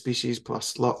Pacific species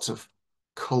plus lots of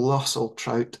colossal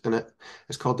trout in it.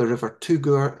 It's called the River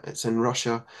Tugur. It's in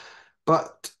Russia.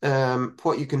 But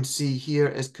what you can see here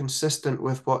is consistent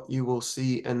with what you will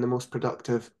see in the most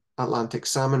productive Atlantic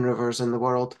salmon rivers in the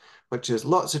world, which is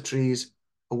lots of trees,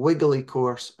 a wiggly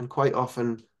course, and quite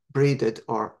often braided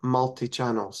or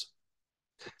multi-channels,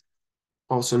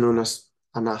 also known as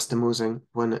anastomosing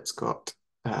when it's got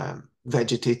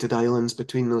vegetated islands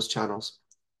between those channels.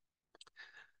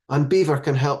 And beaver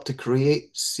can help to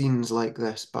create scenes like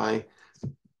this by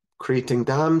creating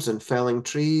dams and felling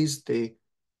trees. They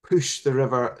push the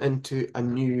river into a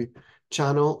new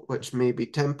channel, which may be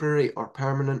temporary or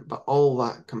permanent, but all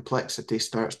that complexity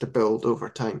starts to build over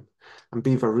time. And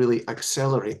beaver really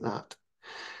accelerate that.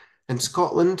 In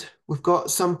Scotland, we've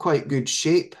got some quite good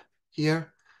shape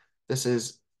here. This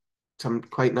is some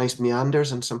quite nice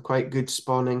meanders and some quite good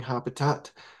spawning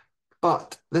habitat.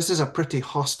 But this is a pretty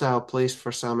hostile place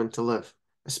for salmon to live,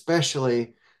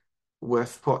 especially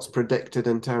with what's predicted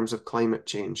in terms of climate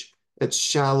change. It's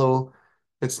shallow,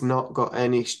 it's not got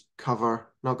any cover,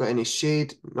 not got any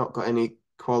shade, not got any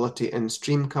quality in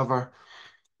stream cover.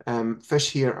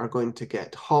 Fish here are going to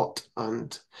get hot,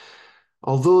 and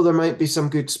although there might be some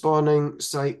good spawning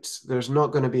sites, there's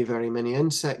not going to be very many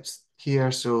insects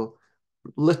here, so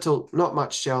little, not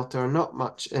much shelter, not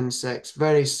much insects,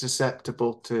 very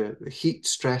susceptible to the heat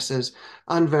stresses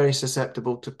and very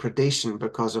susceptible to predation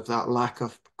because of that lack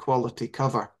of quality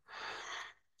cover.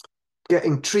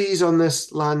 Getting trees on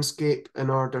this landscape in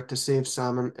order to save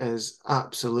salmon is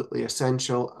absolutely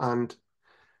essential, and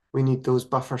we need those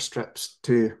buffer strips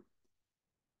too.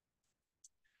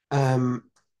 If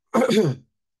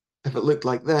it looked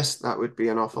like this, that would be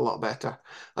an awful lot better.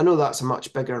 I know that's a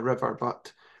much bigger river,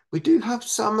 but we do have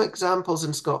some examples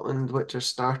in Scotland which are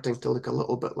starting to look a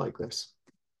little bit like this.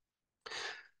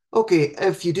 Okay,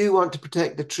 if you do want to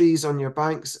protect the trees on your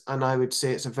banks, and I would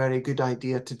say it's a very good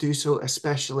idea to do so,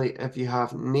 especially if you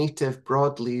have native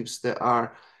broadleaves that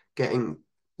are getting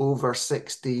over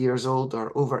 60 years old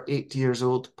or over 80 years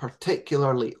old,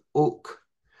 particularly oak.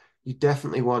 You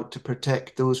definitely want to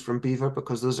protect those from beaver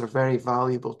because those are very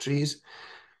valuable trees.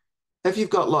 If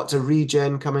you've got lots of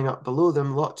regen coming up below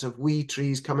them, lots of wee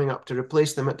trees coming up to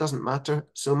replace them, it doesn't matter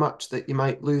so much that you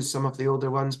might lose some of the older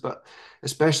ones, but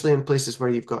especially in places where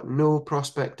you've got no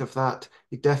prospect of that,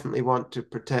 you definitely want to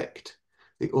protect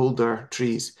the older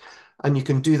trees. And you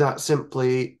can do that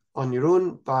simply on your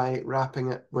own by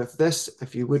wrapping it with this.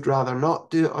 If you would rather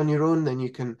not do it on your own, then you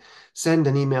can send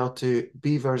an email to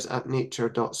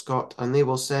beavers@nature.scot and they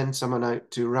will send someone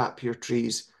out to wrap your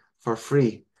trees for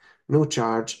free. No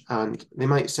charge, and they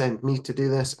might send me to do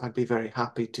this. I'd be very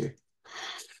happy to.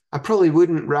 I probably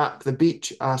wouldn't wrap the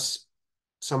beach as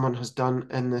someone has done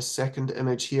in this second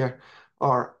image here,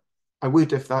 or I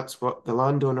would if that's what the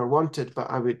landowner wanted, but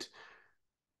I would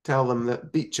tell them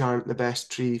that beech aren't the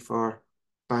best tree for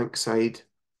bankside,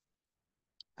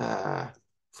 for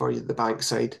the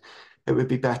bankside. It would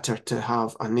be better to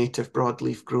have a native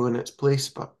broadleaf grow in its place,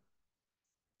 but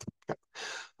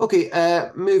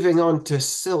okay, moving on to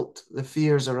silt, the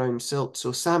fears around silt.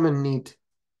 So salmon need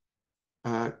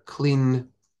clean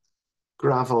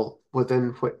gravel within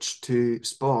which to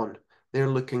spawn. They're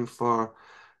looking for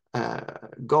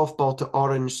golf ball to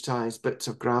orange size bits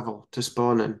of gravel to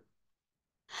spawn in.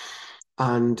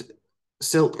 And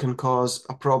silt can cause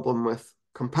a problem with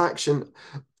compaction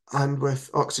and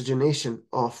with oxygenation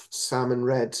of salmon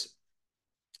redds.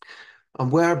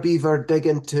 And where beaver dig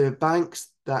into banks,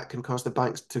 that can cause the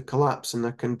banks to collapse and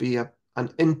there can be an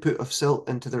input of silt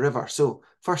into the river. So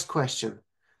first question,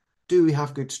 do we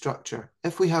have good structure?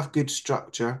 If we have good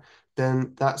structure,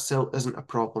 then that silt isn't a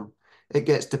problem. It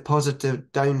gets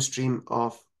deposited downstream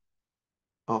of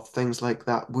things like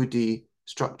that woody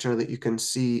structure that you can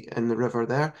see in the river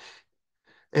there.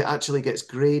 It actually gets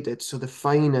graded, so the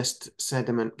finest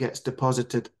sediment gets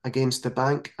deposited against the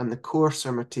bank and the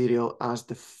coarser material as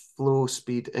the flow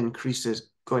speed increases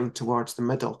going towards the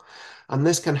middle. And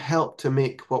this can help to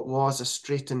make what was a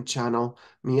straightened channel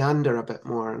meander a bit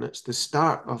more, and it's the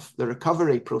start of the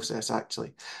recovery process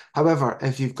actually. However,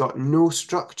 if you've got no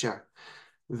structure,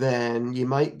 then you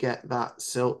might get that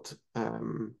silt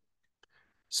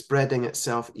spreading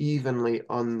itself evenly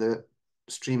on the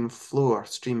stream floor,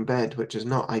 stream bed, which is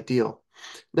not ideal.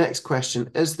 Next question,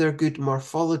 is there good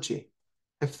morphology?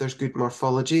 If there's good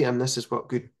morphology, and this is what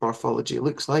good morphology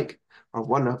looks like, or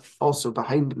one also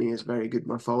behind me is very good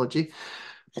morphology,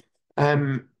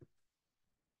 then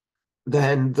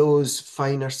those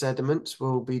finer sediments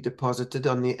will be deposited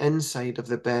on the inside of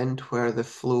the bend where the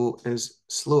flow is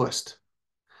slowest.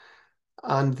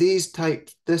 And this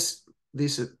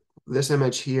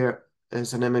image here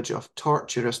is an image of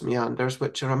tortuous meanders,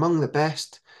 which are among the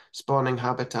best spawning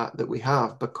habitat that we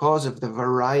have because of the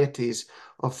varieties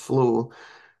of flow.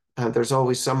 There's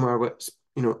always somewhere which,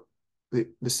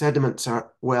 the sediments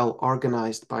are well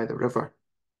organized by the river,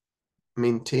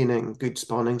 maintaining good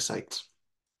spawning sites.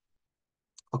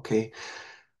 Okay,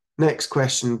 Next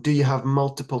question, do you have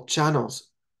multiple channels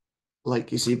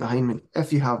like you see behind me?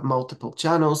 If you have multiple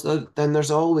channels, then there's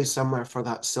always somewhere for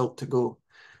that silt to go,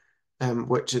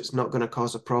 which it's not going to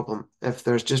cause a problem. If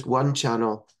there's just one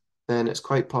channel, then it's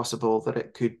quite possible that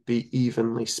it could be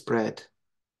evenly spread.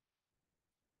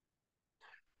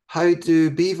 How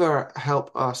do beaver help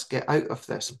us get out of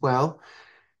this? Well,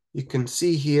 you can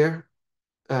see here,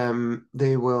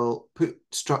 they will put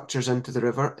structures into the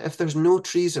river. If there's no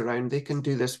trees around, they can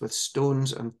do this with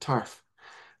stones and turf.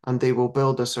 And they will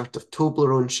build a sort of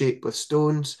Toblerone shape with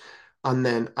stones and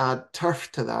then add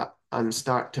turf to that and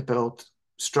start to build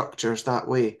structures that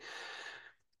way.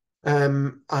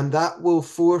 And that will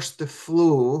force the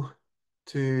flow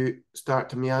to start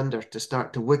to meander, to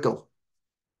start to wiggle.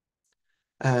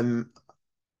 Um,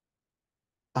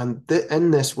 and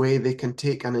in this way, they can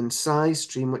take an incised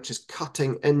stream, which is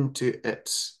cutting into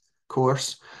its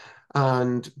course,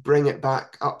 and bring it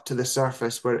back up to the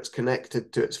surface where it's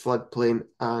connected to its floodplain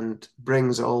and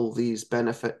brings all these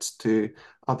benefits to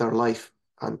other life,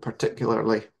 and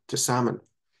particularly to salmon,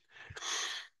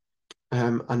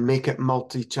 and make it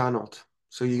multi-channeled.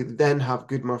 So you then have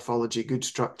good morphology, good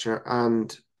structure, um,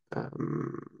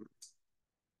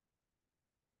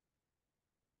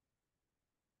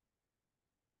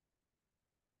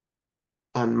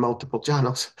 and multiple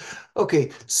channels.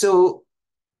 Okay, so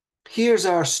here's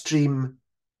our stream,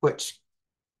 which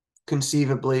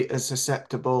conceivably is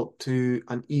susceptible to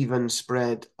an even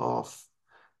spread of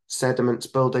sediments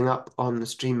building up on the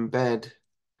stream bed.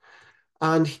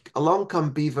 And along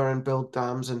come beaver and build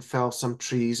dams and fell some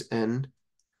trees in.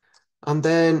 And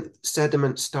then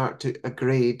sediments start to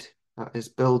aggrade, that is,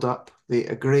 build up. They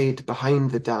aggrade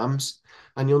behind the dams.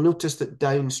 And you'll notice that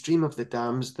downstream of the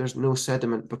dams, there's no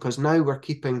sediment because now we're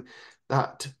keeping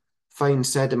that fine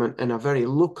sediment in a very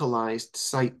localized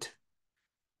site.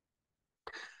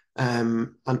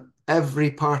 And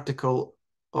every particle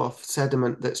of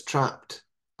sediment that's trapped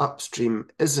upstream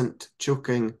isn't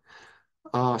choking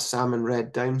a salmon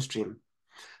red downstream.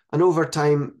 And over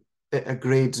time, it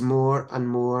aggrades more and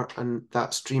more, and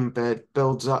that stream bed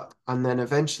builds up. And then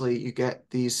eventually you get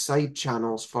these side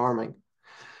channels forming.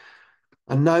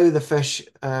 And now the fish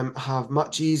have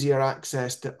much easier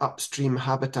access to upstream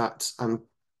habitats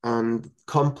and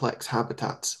complex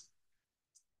habitats.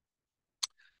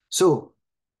 So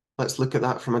let's look at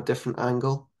that from a different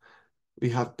angle.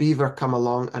 We have beaver come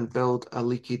along and build a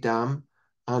leaky dam,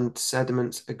 and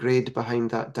sediments aggrade behind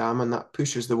that dam, and that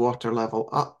pushes the water level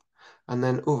up. And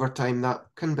then over time, that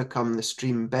can become the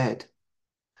stream bed.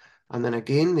 And then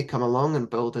again, they come along and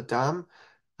build a dam.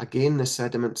 Again, the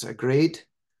sediments aggrade,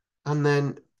 and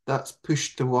then that's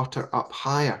pushed the water up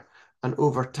higher. And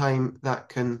over time, that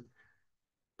can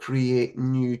create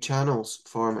new channels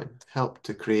forming, help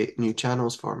to create new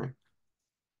channels forming.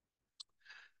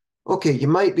 Okay, you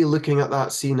might be looking at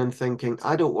that scene and thinking,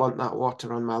 I don't want that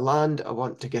water on my land. I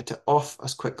want to get it off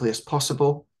as quickly as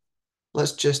possible.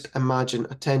 Let's just imagine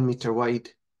a 10-meter wide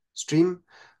stream,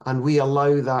 and we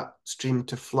allow that stream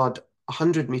to flood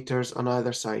 100 meters on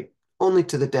either side, only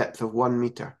to the depth of 1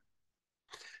 meter.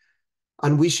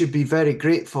 And we should be very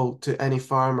grateful to any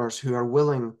farmers who are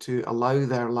willing to allow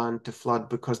their land to flood,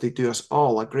 because they do us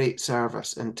all a great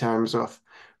service in terms of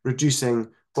reducing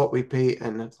what we pay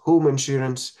in home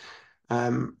insurance,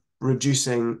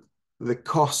 reducing the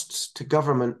costs to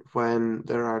government when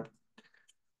there are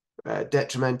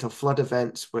detrimental flood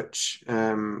events which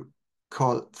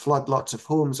flood lots of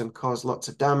homes and cause lots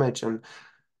of damage and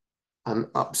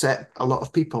upset a lot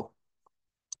of people.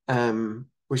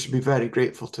 We should be very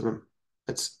grateful to them.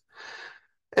 It's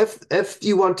if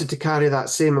you wanted to carry that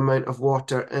same amount of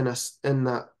water in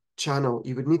that channel,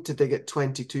 you would need to dig it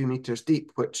 22 meters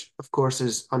deep, which of course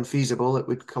is unfeasible. It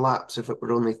would collapse if it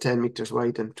were only 10 meters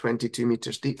wide and 22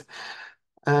 meters deep.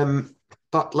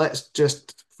 But let's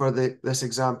just, for this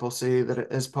example, say that it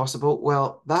is possible.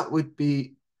 Well, that would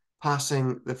be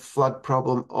passing the flood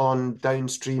problem on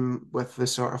downstream with the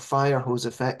sort of fire hose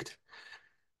effect.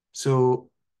 So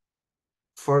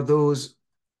for those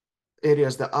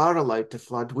areas that are allowed to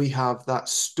flood, we have that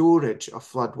storage of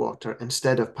flood water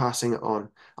instead of passing it on.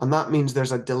 And that means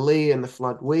there's a delay in the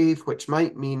flood wave, which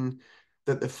might mean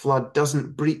that the flood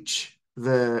doesn't breach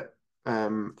the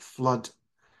flood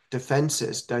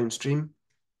defenses downstream.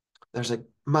 There's a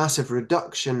massive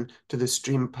reduction to the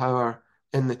stream power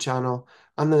in the channel,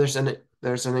 and there's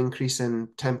an increase in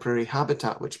temporary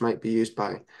habitat, which might be used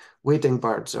by wading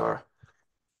birds or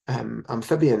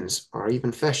amphibians or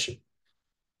even fish.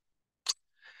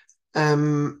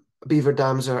 Beaver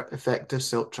dams are effective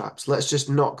silt traps. Let's just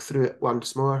knock through it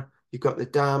once more. You've got the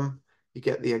dam, you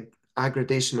get the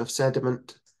aggradation of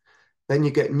sediment. Then you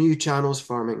get new channels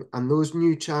forming, and those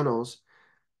new channels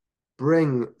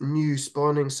bring new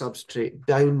spawning substrate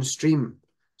downstream.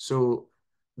 So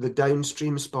the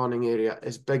downstream spawning area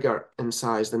is bigger in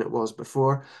size than it was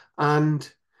before,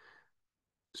 and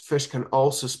fish can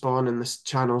also spawn in the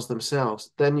channels themselves.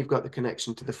 Then you've got the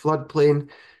connection to the floodplain.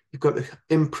 You've got the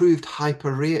improved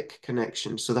hyperrheic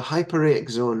connection. So the hyperrheic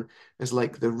zone is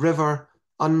like the river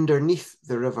underneath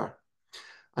the river.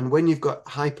 And when you've got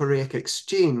hyperrheic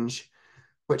exchange,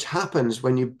 which happens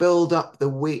when you build up the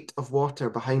weight of water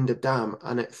behind a dam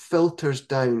and it filters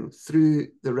down through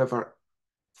the river,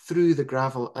 through the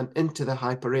gravel and into the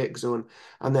hyperrheic zone,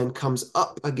 and then comes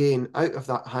up again out of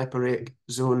that hyperrheic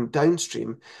zone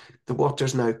downstream, the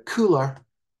water's now cooler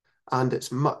and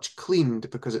it's much cleaned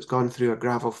because it's gone through a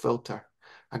gravel filter.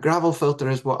 A gravel filter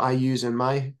is what I use in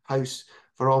my house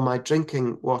for all my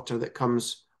drinking water that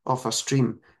comes off a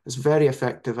stream. It's very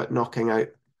effective at knocking out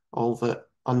all the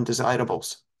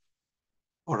undesirables,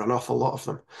 or an awful lot of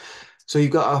them. So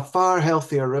you've got a far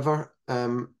healthier river,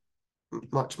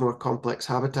 much more complex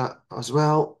habitat as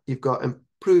well. You've got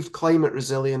improved climate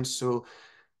resilience, so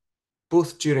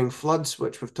both during floods,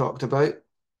 which we've talked about,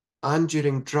 and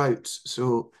during droughts.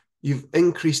 So you've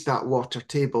increased that water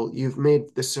table. You've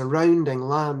made the surrounding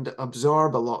land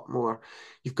absorb a lot more.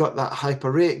 You've got that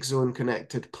hyperrheic zone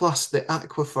connected, plus the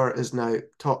aquifer is now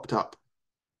topped up.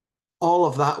 All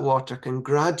of that water can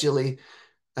gradually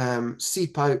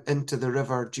seep out into the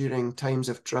river during times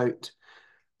of drought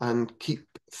and keep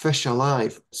fish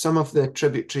alive. Some of the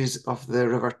tributaries of the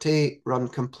River Tay run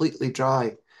completely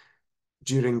dry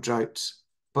during droughts.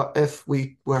 But if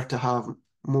we were to have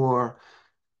more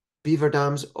beaver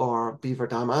dams or beaver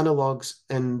dam analogues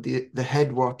in the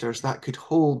headwaters, that could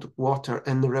hold water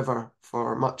in the river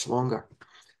for much longer.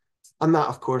 And that,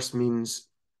 of course, means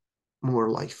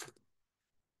more life.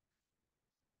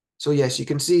 So yes, you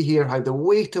can see here how the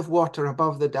weight of water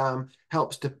above the dam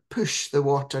helps to push the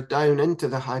water down into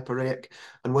the hyperrheic.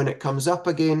 And when it comes up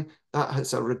again, that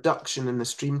has a reduction in the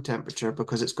stream temperature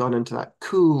because it's gone into that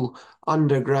cool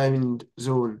underground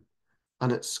zone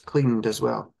and it's cleaned as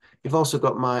well. You've also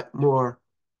got more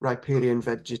riparian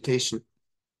vegetation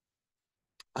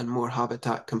and more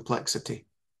habitat complexity.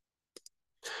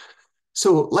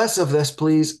 So less of this,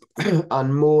 please,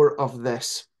 and more of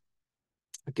this.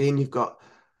 Again, you've got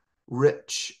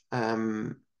rich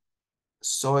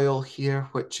soil here,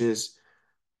 which is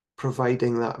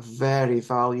providing that very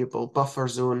valuable buffer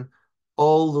zone.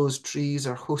 All those trees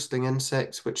are hosting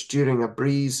insects, which during a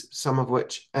breeze, some of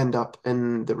which end up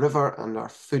in the river and are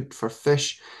food for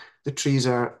fish. The trees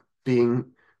are being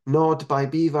gnawed by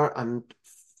beaver and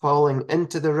falling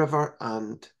into the river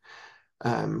and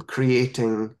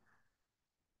creating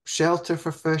shelter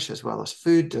for fish as well as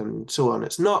food and so on.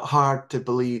 It's not hard to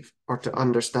believe or to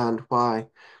understand why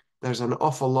there's an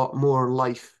awful lot more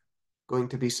life going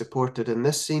to be supported in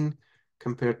this scene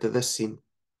compared to this scene.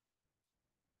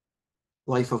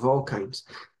 Life of all kinds.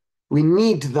 We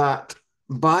need that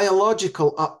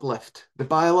biological uplift, the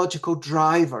biological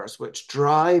drivers which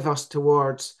drive us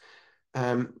towards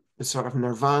the sort of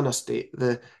nirvana state,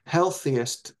 the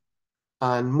healthiest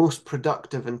and most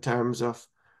productive in terms of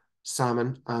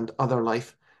salmon and other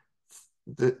life,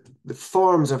 the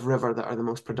forms of river that are the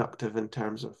most productive in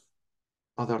terms of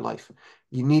other life.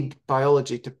 You need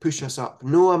biology to push us up.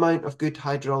 No amount of good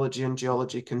hydrology and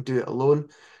geology can do it alone.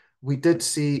 We did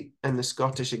see in the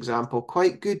Scottish example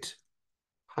quite good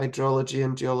hydrology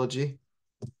and geology,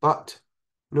 but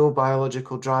no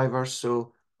biological drivers,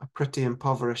 so a pretty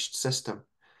impoverished system.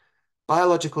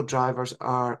 Biological drivers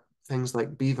are things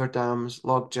like beaver dams,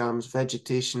 log jams,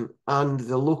 vegetation, and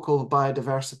the local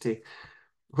biodiversity,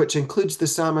 which includes the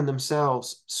salmon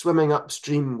themselves swimming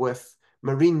upstream with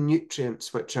marine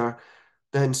nutrients, which are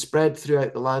then spread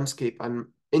throughout the landscape and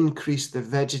increase the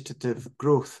vegetative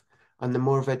growth. And the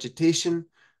more vegetation,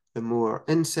 the more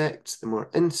insects, the more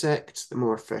insects, the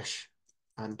more fish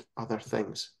and other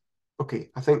things. Okay,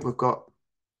 I think we've got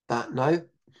that now.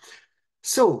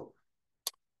 So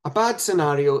a bad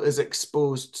scenario is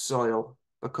exposed soil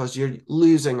because you're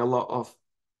losing a lot of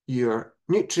your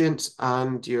nutrients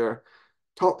and your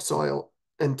topsoil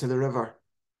into the river.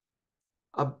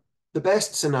 The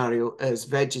best scenario is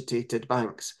vegetated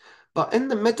banks. But in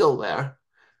the middle there,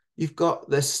 you've got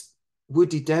this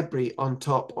woody debris on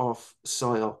top of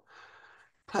soil.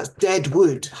 That's dead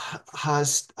wood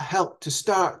has helped to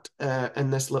start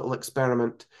in this little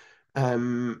experiment,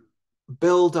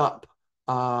 build up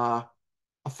a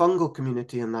fungal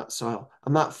community in that soil.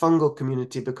 And that fungal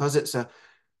community, because it's a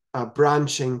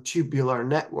branching tubular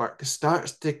network,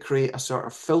 starts to create a sort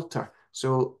of filter.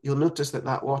 So you'll notice that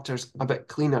that water's a bit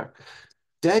cleaner.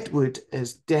 Dead wood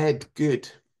is dead good,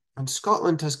 and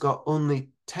Scotland has got only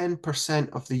 10%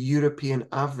 of the European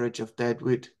average of dead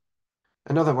wood.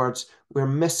 In other words, we're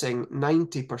missing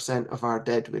 90% of our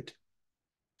dead wood.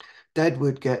 Dead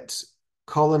wood gets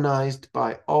colonized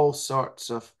by all sorts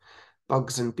of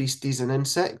bugs and beasties and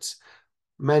insects,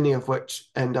 many of which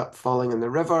end up falling in the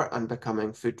river and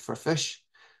becoming food for fish.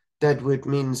 Deadwood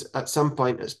means at some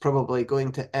point it's probably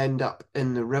going to end up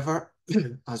in the river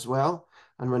as well.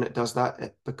 And when it does that,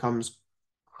 it becomes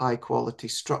high quality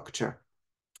structure,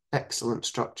 excellent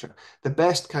structure. The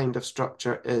best kind of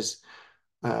structure is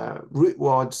root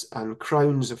wads and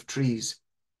crowns of trees.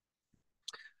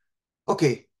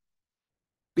 Okay,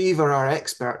 beaver are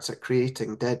experts at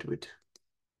creating deadwood.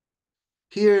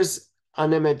 Here's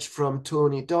an image from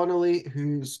Tony Donnelly,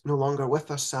 who's no longer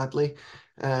with us, sadly.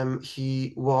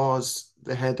 He was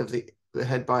the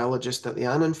head biologist at the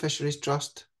Annan Fisheries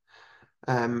Trust.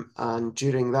 And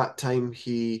during that time,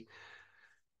 he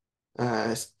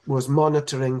was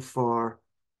monitoring for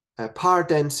par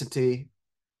density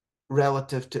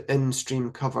relative to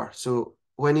in-stream cover. So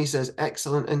when he says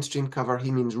excellent in-stream cover,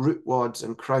 he means root wads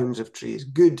and crowns of trees.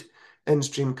 Good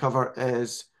in-stream cover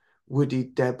is woody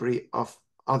debris of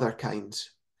other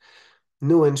kinds.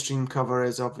 No in-stream cover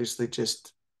is obviously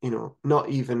just, not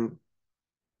even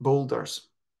boulders.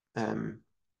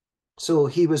 So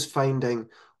he was finding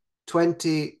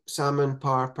 20 salmon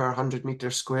per 100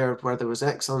 meters squared where there was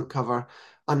excellent cover,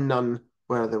 and none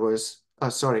where there was,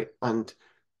 and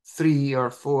 3 or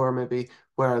 4 maybe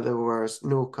where there was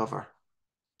no cover.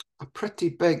 A pretty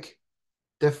big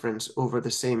difference over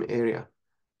the same area.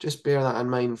 Just bear that in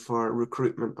mind for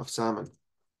recruitment of salmon.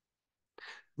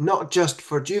 Not just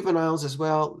for juveniles as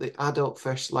well, the adult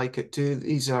fish like it too.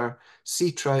 These are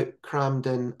sea trout crammed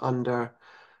in under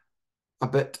a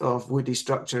bit of woody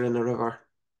structure in a river.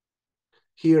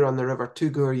 Here on the River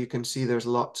Tugur, you can see there's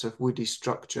lots of woody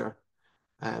structure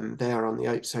there on the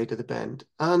outside of the bend,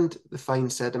 and the fine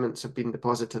sediments have been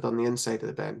deposited on the inside of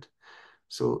the bend.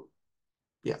 So,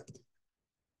 yeah.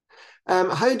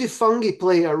 How do fungi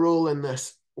play a role in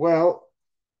this? Well,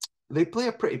 they play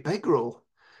a pretty big role.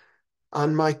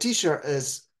 And my t-shirt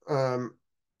is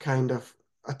kind of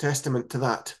a testament to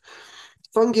that.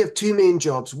 Fungi have 2 main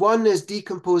jobs. One is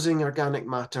decomposing organic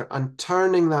matter and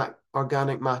turning that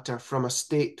organic matter from a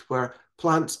state where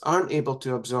plants aren't able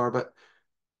to absorb it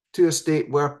to a state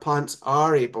where plants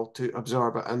are able to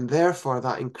absorb it, and therefore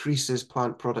that increases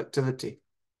plant productivity.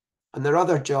 And their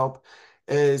other job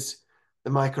is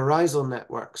the mycorrhizal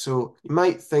network. So you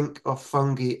might think of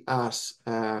fungi as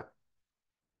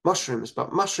mushrooms,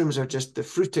 but mushrooms are just the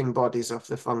fruiting bodies of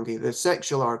the fungi, the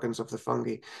sexual organs of the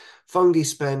fungi. Fungi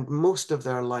spend most of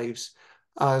their lives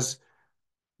as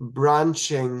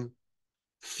branching,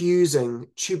 fusing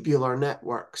tubular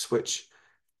networks which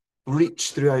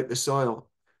reach throughout the soil,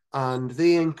 and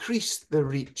they increase the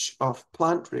reach of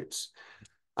plant roots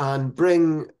and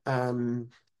bring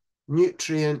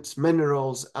nutrients,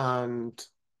 minerals, and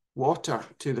water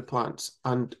to the plants.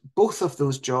 And both of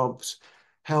those jobs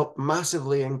help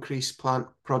massively increase plant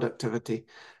productivity.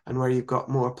 And where you've got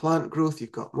more plant growth,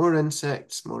 you've got more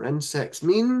insects. More insects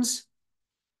means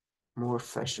more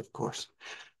fish, of course.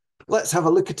 Let's have a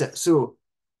look at it. So,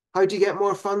 how do you get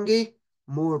more fungi?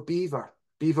 More beaver.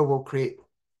 Beaver will create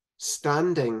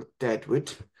standing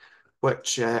deadwood,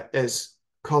 which is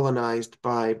colonized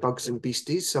by bugs and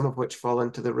beasties, some of which fall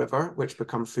into the river, which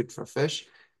become food for fish.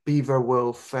 Beaver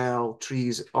will fell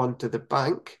trees onto the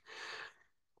bank,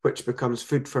 which becomes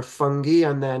food for fungi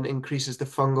and then increases the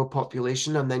fungal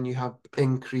population. And then you have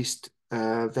increased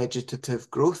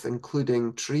vegetative growth,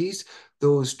 including trees.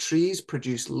 Those trees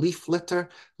produce leaf litter.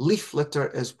 Leaf litter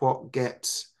is what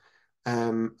gets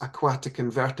aquatic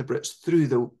invertebrates through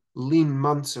the lean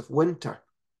months of winter.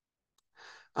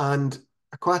 And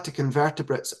aquatic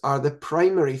invertebrates are the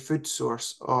primary food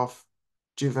source of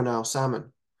juvenile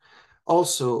salmon.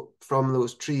 Also, from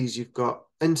those trees, you've got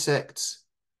insects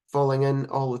falling in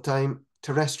all the time,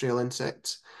 terrestrial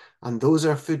insects, and those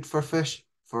are food for fish,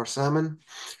 for salmon.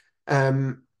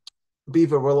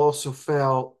 Beaver will also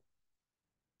fell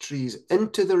trees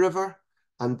into the river,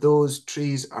 and those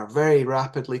trees are very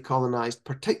rapidly colonized,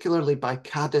 particularly by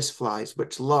caddisflies,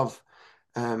 which love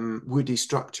woody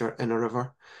structure in a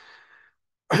river.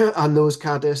 And those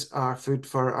caddis are food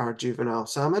for our juvenile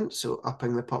salmon, so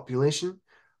upping the population.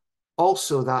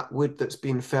 Also, that wood that's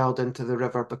been felled into the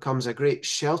river becomes a great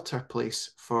shelter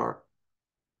place for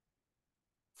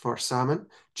salmon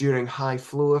during high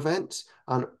flow events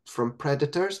and from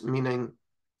predators, meaning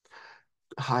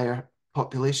higher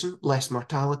population, less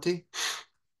mortality.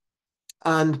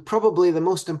 And probably the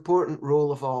most important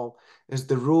role of all is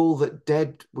the role that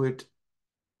dead wood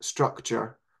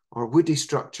structure or woody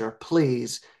structure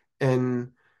plays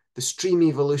in the stream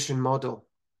evolution model.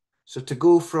 So to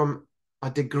go from a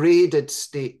degraded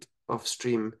state of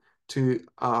stream to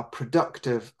a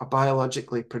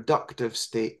biologically productive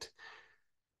state,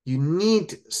 you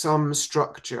need some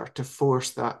structure to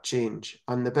force that change.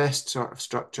 And the best sort of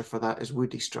structure for that is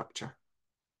woody structure.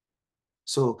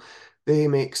 So they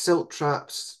make silt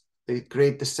traps, they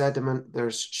grade the sediment,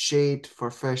 there's shade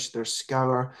for fish, there's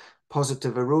scour,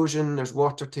 positive erosion, there's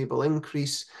water table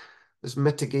increase, there's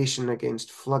mitigation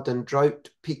against flood and drought,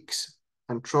 peaks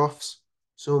and troughs,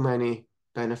 so many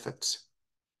benefits.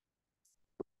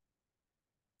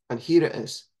 And here it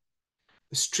is,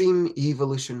 the stream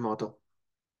evolution model.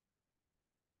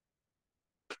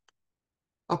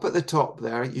 Up at the top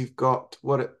there, you've got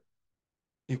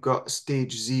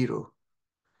stage 0.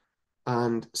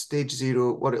 And stage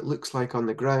 0, what it looks like on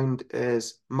the ground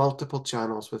is multiple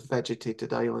channels with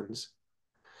vegetated islands.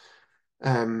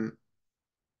 And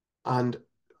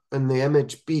in the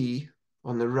image B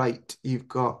on the right, you've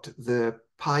got the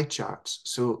pie charts.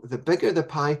 So the bigger the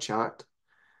pie chart,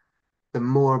 the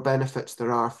more benefits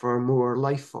there are for more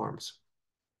life forms.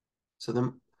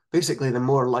 So basically, the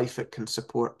more life it can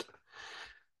support.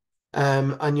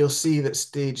 And you'll see that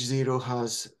stage 0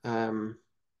 has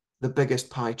the biggest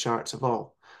pie charts of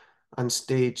all. And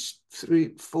stage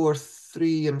 3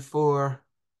 and 4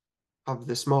 have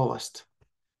the smallest.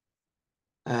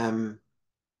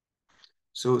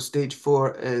 So stage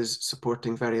 4 is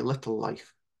supporting very little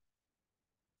life.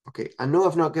 Okay, I know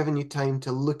I've not given you time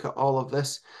to look at all of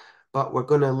this, but we're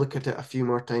going to look at it a few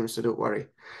more times, so don't worry.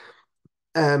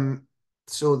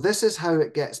 So this is how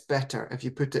it gets better if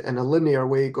you put it in a linear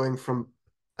way, going from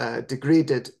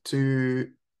degraded to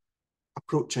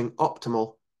approaching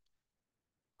optimal.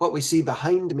 What we see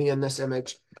behind me in this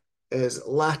image is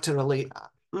laterally,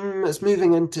 it's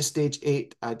moving into stage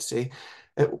 8, I'd say.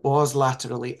 It was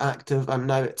laterally active and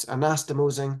now it's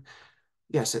anastomosing.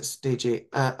 Yes, it's stage 8.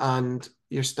 And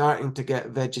you're starting to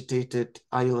get vegetated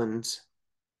islands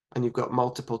and you've got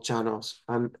multiple channels.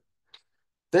 And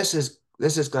this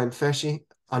is going fishy.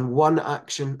 And one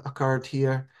action occurred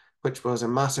here, which was a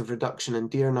massive reduction in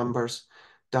deer numbers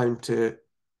down to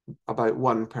about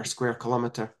 1 per square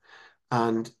kilometre.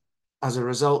 And as a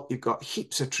result, you've got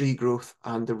heaps of tree growth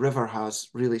and the river has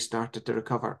really started to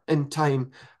recover. In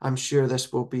time, I'm sure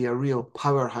this will be a real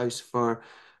powerhouse for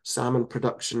salmon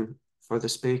production for the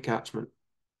Spey catchment.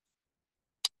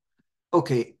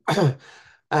 Okay,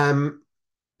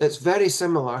 it's very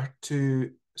similar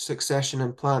to succession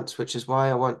in plants, which is why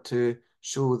I want to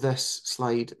show this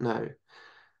slide now.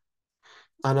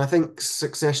 And I think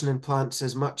succession in plants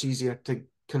is much easier to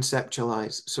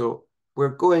conceptualize. So we're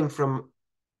going from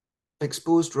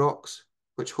exposed rocks,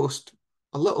 which host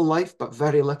a little life, but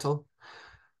very little,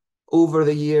 over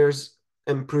the years,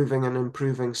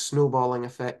 improving snowballing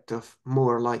effect of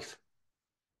more life.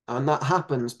 And that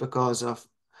happens because of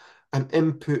an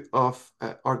input of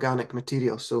organic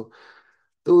material. So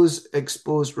those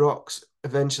exposed rocks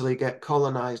eventually get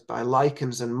colonized by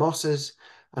lichens and mosses.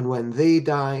 And when they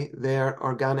die, their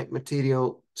organic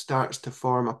material starts to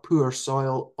form a poor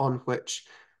soil on which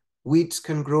weeds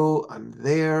can grow, and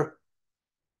their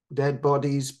dead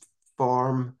bodies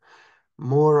form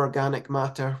more organic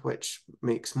matter, which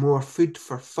makes more food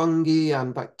for fungi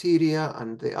and bacteria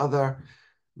and the other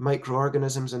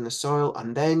microorganisms in the soil.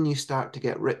 And then you start to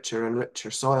get richer and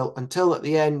richer soil until at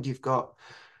the end you've got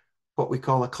what we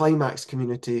call a climax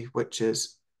community, which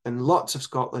is in lots of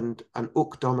Scotland an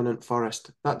oak dominant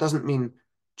forest. That doesn't mean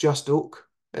just oak.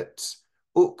 It's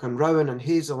oak and rowan and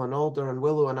hazel and alder and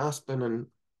willow and aspen and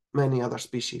many other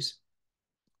species.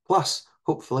 Plus,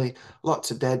 hopefully,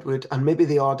 lots of deadwood and maybe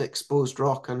the odd exposed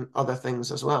rock and other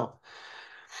things as well.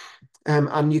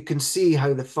 And you can see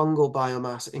how the fungal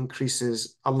biomass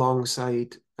increases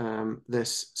alongside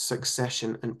this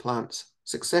succession in plants.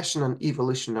 Succession and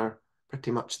evolution are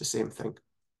pretty much the same thing.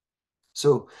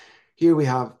 So here we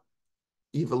have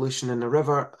evolution in the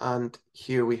river, and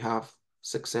here we have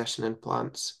succession in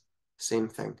plants, same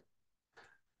thing.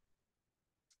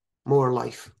 More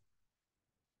life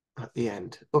at the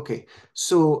end. Okay,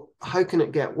 so how can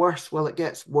it get worse? Well, it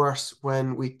gets worse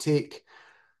when we take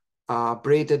a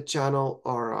braided channel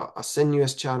or a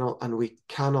sinuous channel and we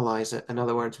canalize it. In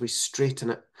other words, we straighten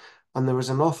it. And there was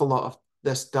an awful lot of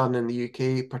this done in the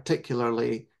UK,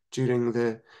 particularly during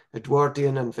the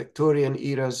Edwardian and Victorian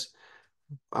eras.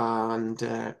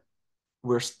 And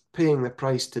we're paying the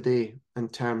price today in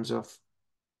terms of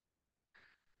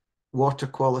water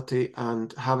quality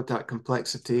and habitat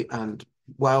complexity and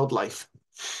wildlife.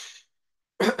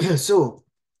 So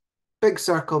big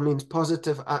circle means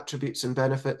positive attributes and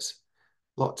benefits.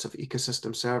 lots of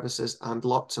ecosystem services and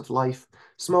lots of life.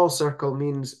 Small circle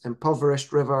means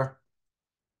impoverished river.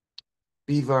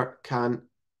 Beaver can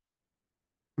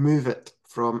move it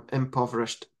from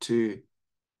impoverished to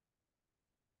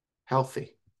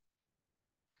healthy.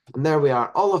 And there we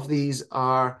are. All of these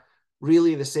are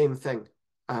really the same thing,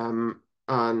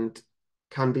 and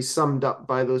can be summed up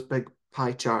by those big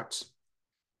pie charts.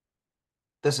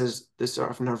 This is the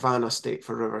sort of nirvana state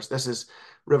for rivers. This is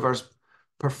rivers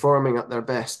performing at their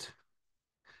best.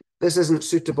 This isn't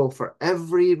suitable for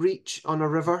every reach on a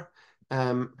river.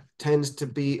 Tends to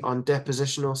be on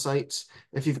depositional sites.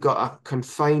 If you've got a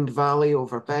confined valley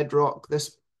over bedrock,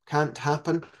 this can't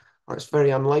happen, or it's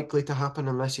very unlikely to happen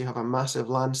unless you have a massive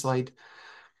landslide.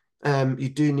 You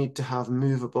do need to have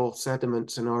movable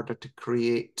sediments in order to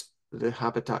create the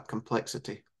habitat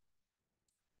complexity.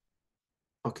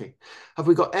 Okay, have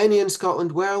we got any in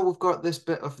Scotland? Well, we've got this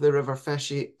bit of the River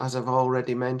Feshie, as I've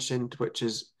already mentioned, which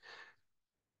is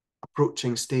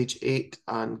approaching stage 8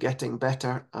 and getting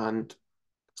better, and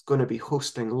it's going to be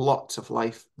hosting lots of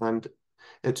life, and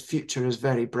its future is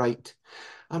very bright.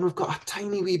 And we've got a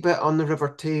tiny wee bit on the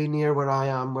River Tay near where I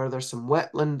am, where there's some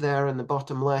wetland there in the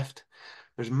bottom left.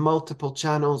 There's multiple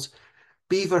channels.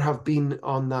 Beaver have been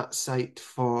on that site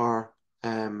for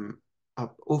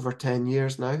over 10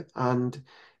 years now, and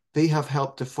they have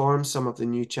helped to form some of the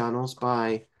new channels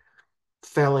by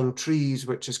felling trees,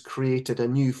 which has created a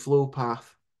new flow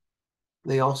path.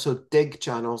 They also dig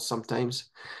channels sometimes.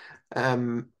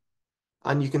 And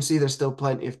you can see there's still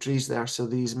plenty of trees there. So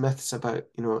these myths about,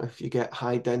 if you get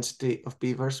high density of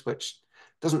beavers, which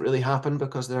doesn't really happen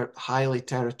because they're highly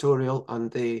territorial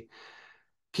and they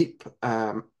keep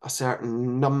a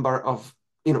certain number of,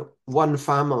 one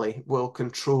family will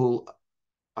control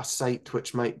a site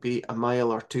which might be a mile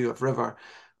or two of river,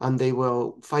 and they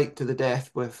will fight to the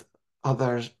death with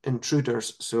other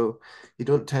intruders. So you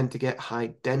don't tend to get high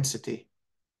density.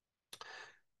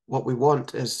 What we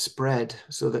want is spread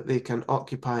so that they can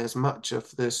occupy as much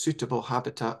of the suitable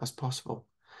habitat as possible.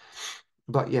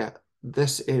 But yeah,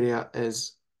 this area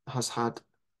has had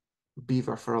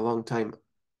beaver for a long time.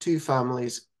 Two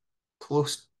families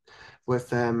close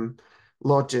with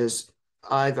lodges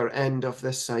either end of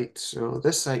this site. So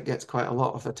this site gets quite a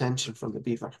lot of attention from the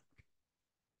beaver.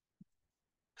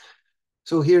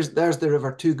 So there's the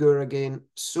River Tugur again,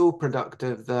 so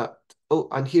productive that, oh,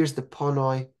 and here's the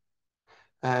Ponoi.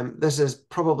 This is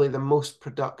probably the most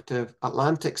productive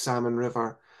Atlantic salmon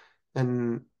river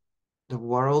in the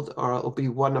world, or it'll be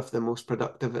one of the most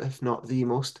productive, if not the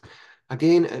most.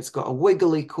 Again, it's got a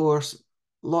wiggly course,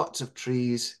 lots of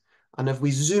trees, and if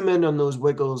we zoom in on those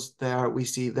wiggles there, we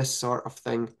see this sort of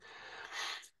thing.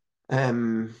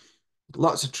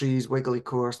 Lots of trees, wiggly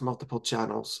course, multiple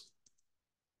channels.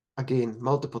 Again,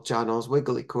 multiple channels,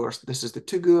 wiggly course. This is the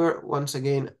Tugur once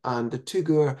again, and the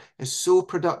Tugur is so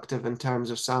productive in terms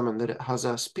of salmon that it has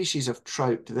a species of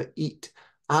trout that eat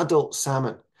adult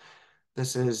salmon.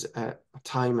 This is a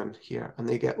taimen here, and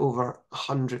they get over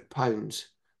 100 pounds.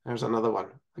 There's another one,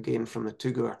 again from the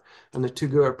Tugur. And the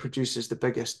Tugur produces the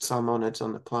biggest salmonids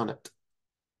on the planet.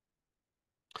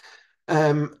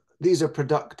 These are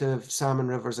productive salmon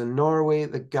rivers in Norway,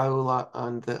 the Gaula,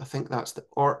 and I think that's the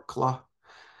Orkla.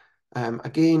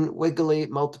 Again, wiggly,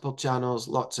 multiple channels,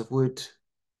 lots of wood.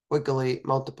 Wiggly,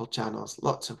 multiple channels,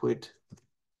 lots of wood.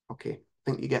 Okay, I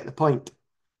think you get the point.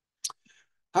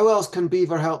 How else can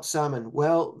beaver help salmon?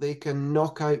 Well, they can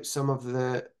knock out some of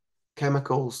the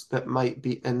chemicals that might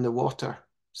be in the water.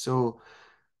 So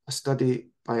a study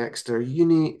by Exeter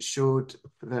Uni showed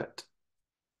that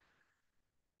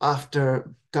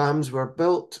after dams were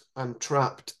built and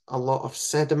trapped a lot of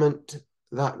sediment,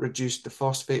 that reduced the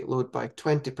phosphate load by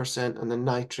 20% and the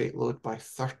nitrate load by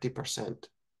 30%.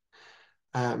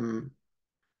 And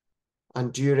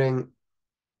during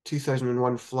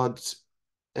 2001 floods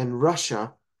in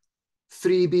Russia,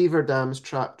 3 beaver dams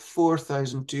trapped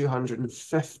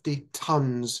 4,250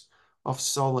 tons of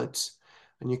solids.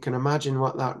 And you can imagine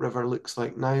what that river looks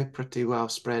like now, pretty well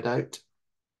spread out.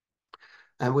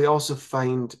 And we also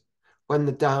find when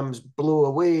the dams blow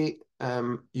away,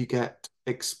 you get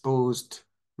exposed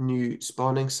new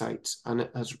spawning sites, and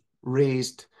it has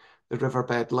raised the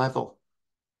riverbed level.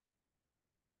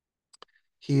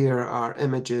 Here are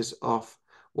images of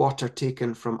water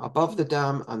taken from above the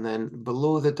dam and then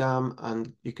below the dam,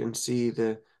 and you can see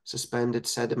the suspended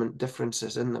sediment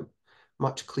differences in them.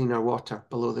 Much cleaner water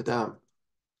below the dam.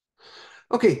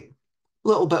 Okay,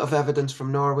 little bit of evidence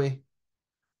from Norway.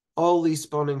 All these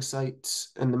spawning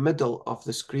sites in the middle of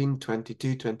the screen,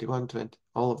 22, 21, 20,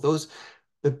 all of those,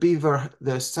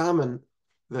 the salmon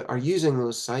that are using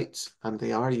those sites, and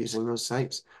they are using those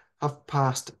sites, have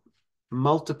passed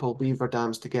multiple beaver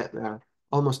dams to get there,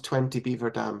 almost 20 beaver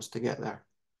dams to get there.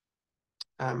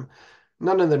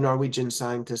 None of the Norwegian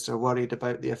scientists are worried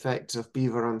about the effects of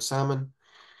beaver on salmon,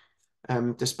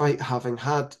 despite having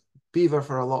had beaver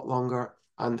for a lot longer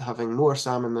and having more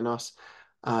salmon than us,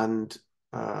 and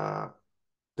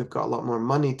they've got a lot more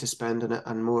money to spend on it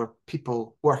and more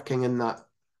people working in that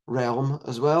realm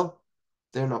as well.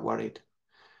 They're not worried.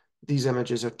 These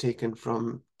images are taken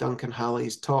from Duncan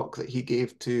Halley's talk that he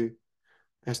gave to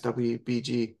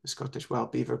SWBG, the Scottish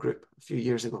Wild Beaver Group, a few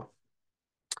years ago.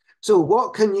 So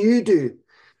what can you do?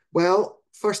 Well,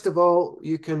 first of all,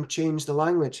 you can change the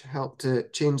language, help to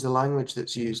change the language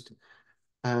that's used.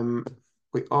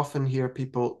 We often hear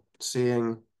people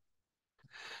saying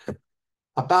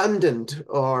abandoned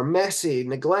or messy,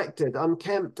 neglected,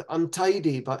 unkempt,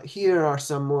 untidy, but here are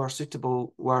some more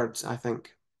suitable words, I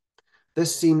think.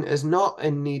 This scene is not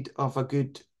in need of a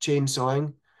good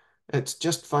chainsawing. It's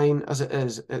just fine as it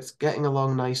is. It's getting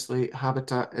along nicely.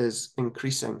 Habitat is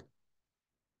increasing.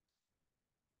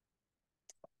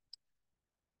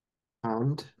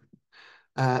 And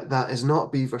that is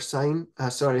not beaver sign.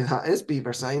 Sorry, that is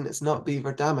beaver sign. It's not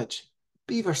beaver damage.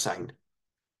 Beaver sign.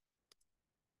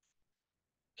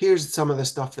 Here's some of the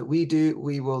stuff that we do.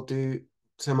 We will do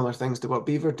similar things to what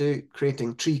beaver do,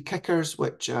 creating tree kickers,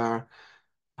 which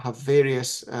have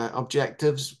various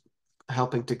objectives,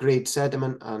 helping to grade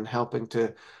sediment and helping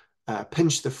to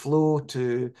pinch the flow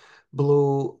to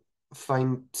blow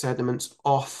fine sediments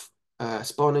off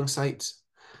spawning sites.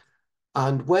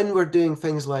 And when we're doing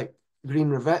things like green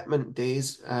revetment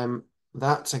days,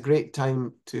 that's a great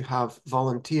time to have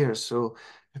volunteers. So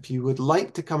if you would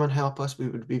like to come and help us, we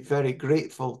would be very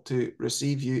grateful to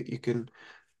receive you. You can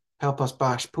help us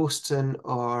bash posts in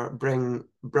or bring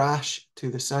brash to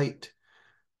the site.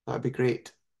 That'd be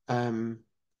great. Or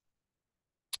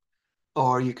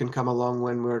you can come along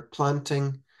when we're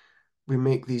planting. We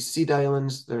make these seed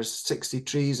islands. There's 60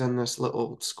 trees in this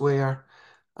little square.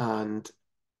 And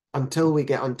until we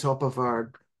get on top of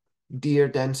our deer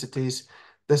densities,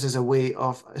 this is a way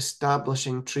of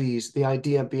establishing trees. The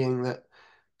idea being that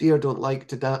deer don't like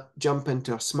to jump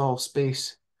into a small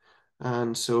space.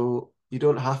 And so you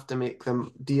don't have to make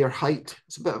them deer height.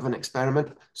 It's a bit of an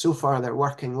experiment. So far, they're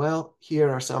working well. Here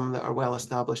are some that are well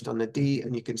established on the D,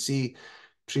 and you can see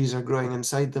trees are growing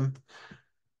inside them.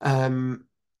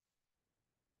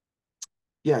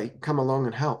 Yeah, come along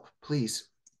and help, please.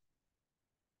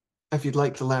 If you'd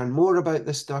like to learn more about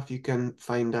this stuff, you can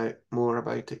find out more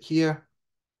about it here.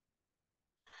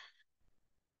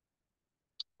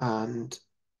 And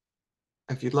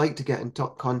if you'd like to get in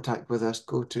contact with us,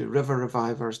 go to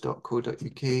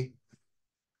riverrevivers.co.uk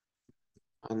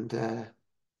and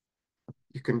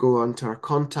you can go onto our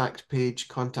contact page,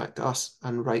 contact us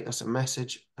and write us a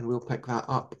message and we'll pick that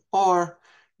up. Or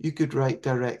you could write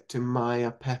direct to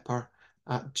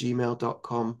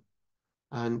mayapepper@gmail.com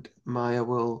and Maya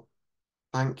will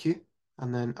thank you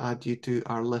and then add you to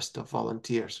our list of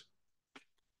volunteers.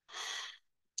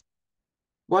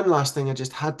 One last thing I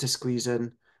just had to squeeze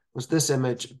in was this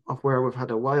image of where we've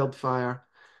had a wildfire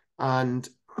and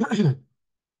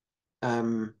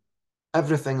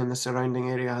everything in the surrounding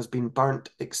area has been burnt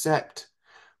except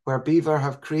where beaver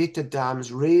have created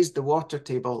dams, raised the water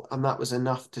table, and that was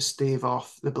enough to stave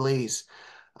off the blaze,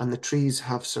 and the trees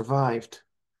have survived.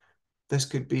 This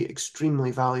could be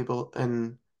extremely valuable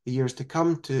in the years to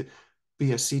come to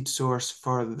be a seed source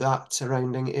for that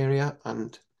surrounding area,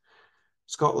 and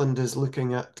Scotland is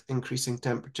looking at increasing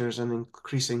temperatures and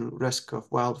increasing risk of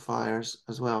wildfires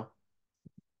as well.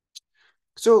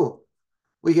 So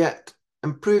we get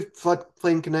improved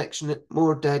floodplain connection,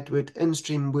 more deadwood,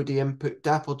 in-stream woody input,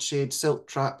 dappled shade, silt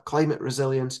trap, climate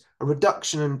resilience, a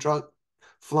reduction in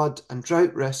flood and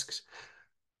drought risks,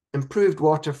 improved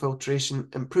water filtration,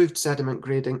 improved sediment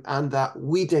grading, and that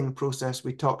weeding process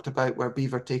we talked about where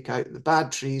beaver take out the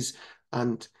bad trees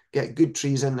and get good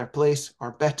trees in their place,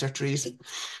 or better trees,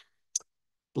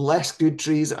 less good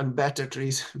trees and better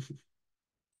trees.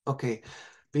 Okay,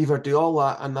 beaver do all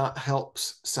that and that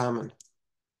helps salmon.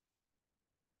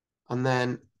 And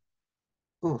then,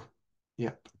 oh,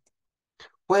 yep.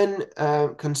 When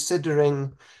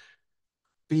considering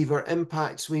beaver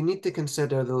impacts, we need to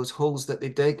consider those holes that they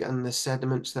dig and the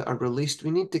sediments that are released.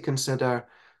 We need to consider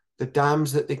the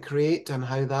dams that they create and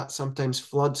how that sometimes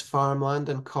floods farmland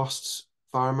and costs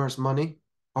farmers money,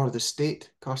 or the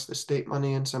state, costs the state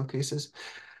money in some cases.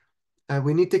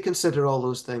 We need to consider all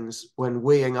those things when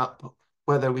weighing up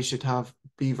whether we should have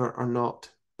beaver or not.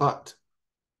 But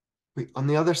on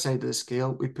the other side of the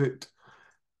scale, we put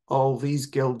all these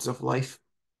guilds of life,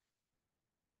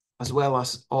 as well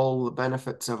as all the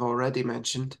benefits I've already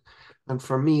mentioned. And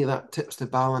for me, that tips the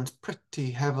balance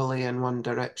pretty heavily in one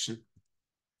direction.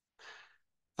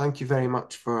 Thank you very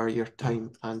much for your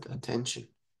time and attention.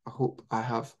 I hope I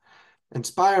have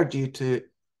inspired you to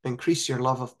increase your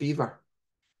love of beaver.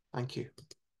 Thank you.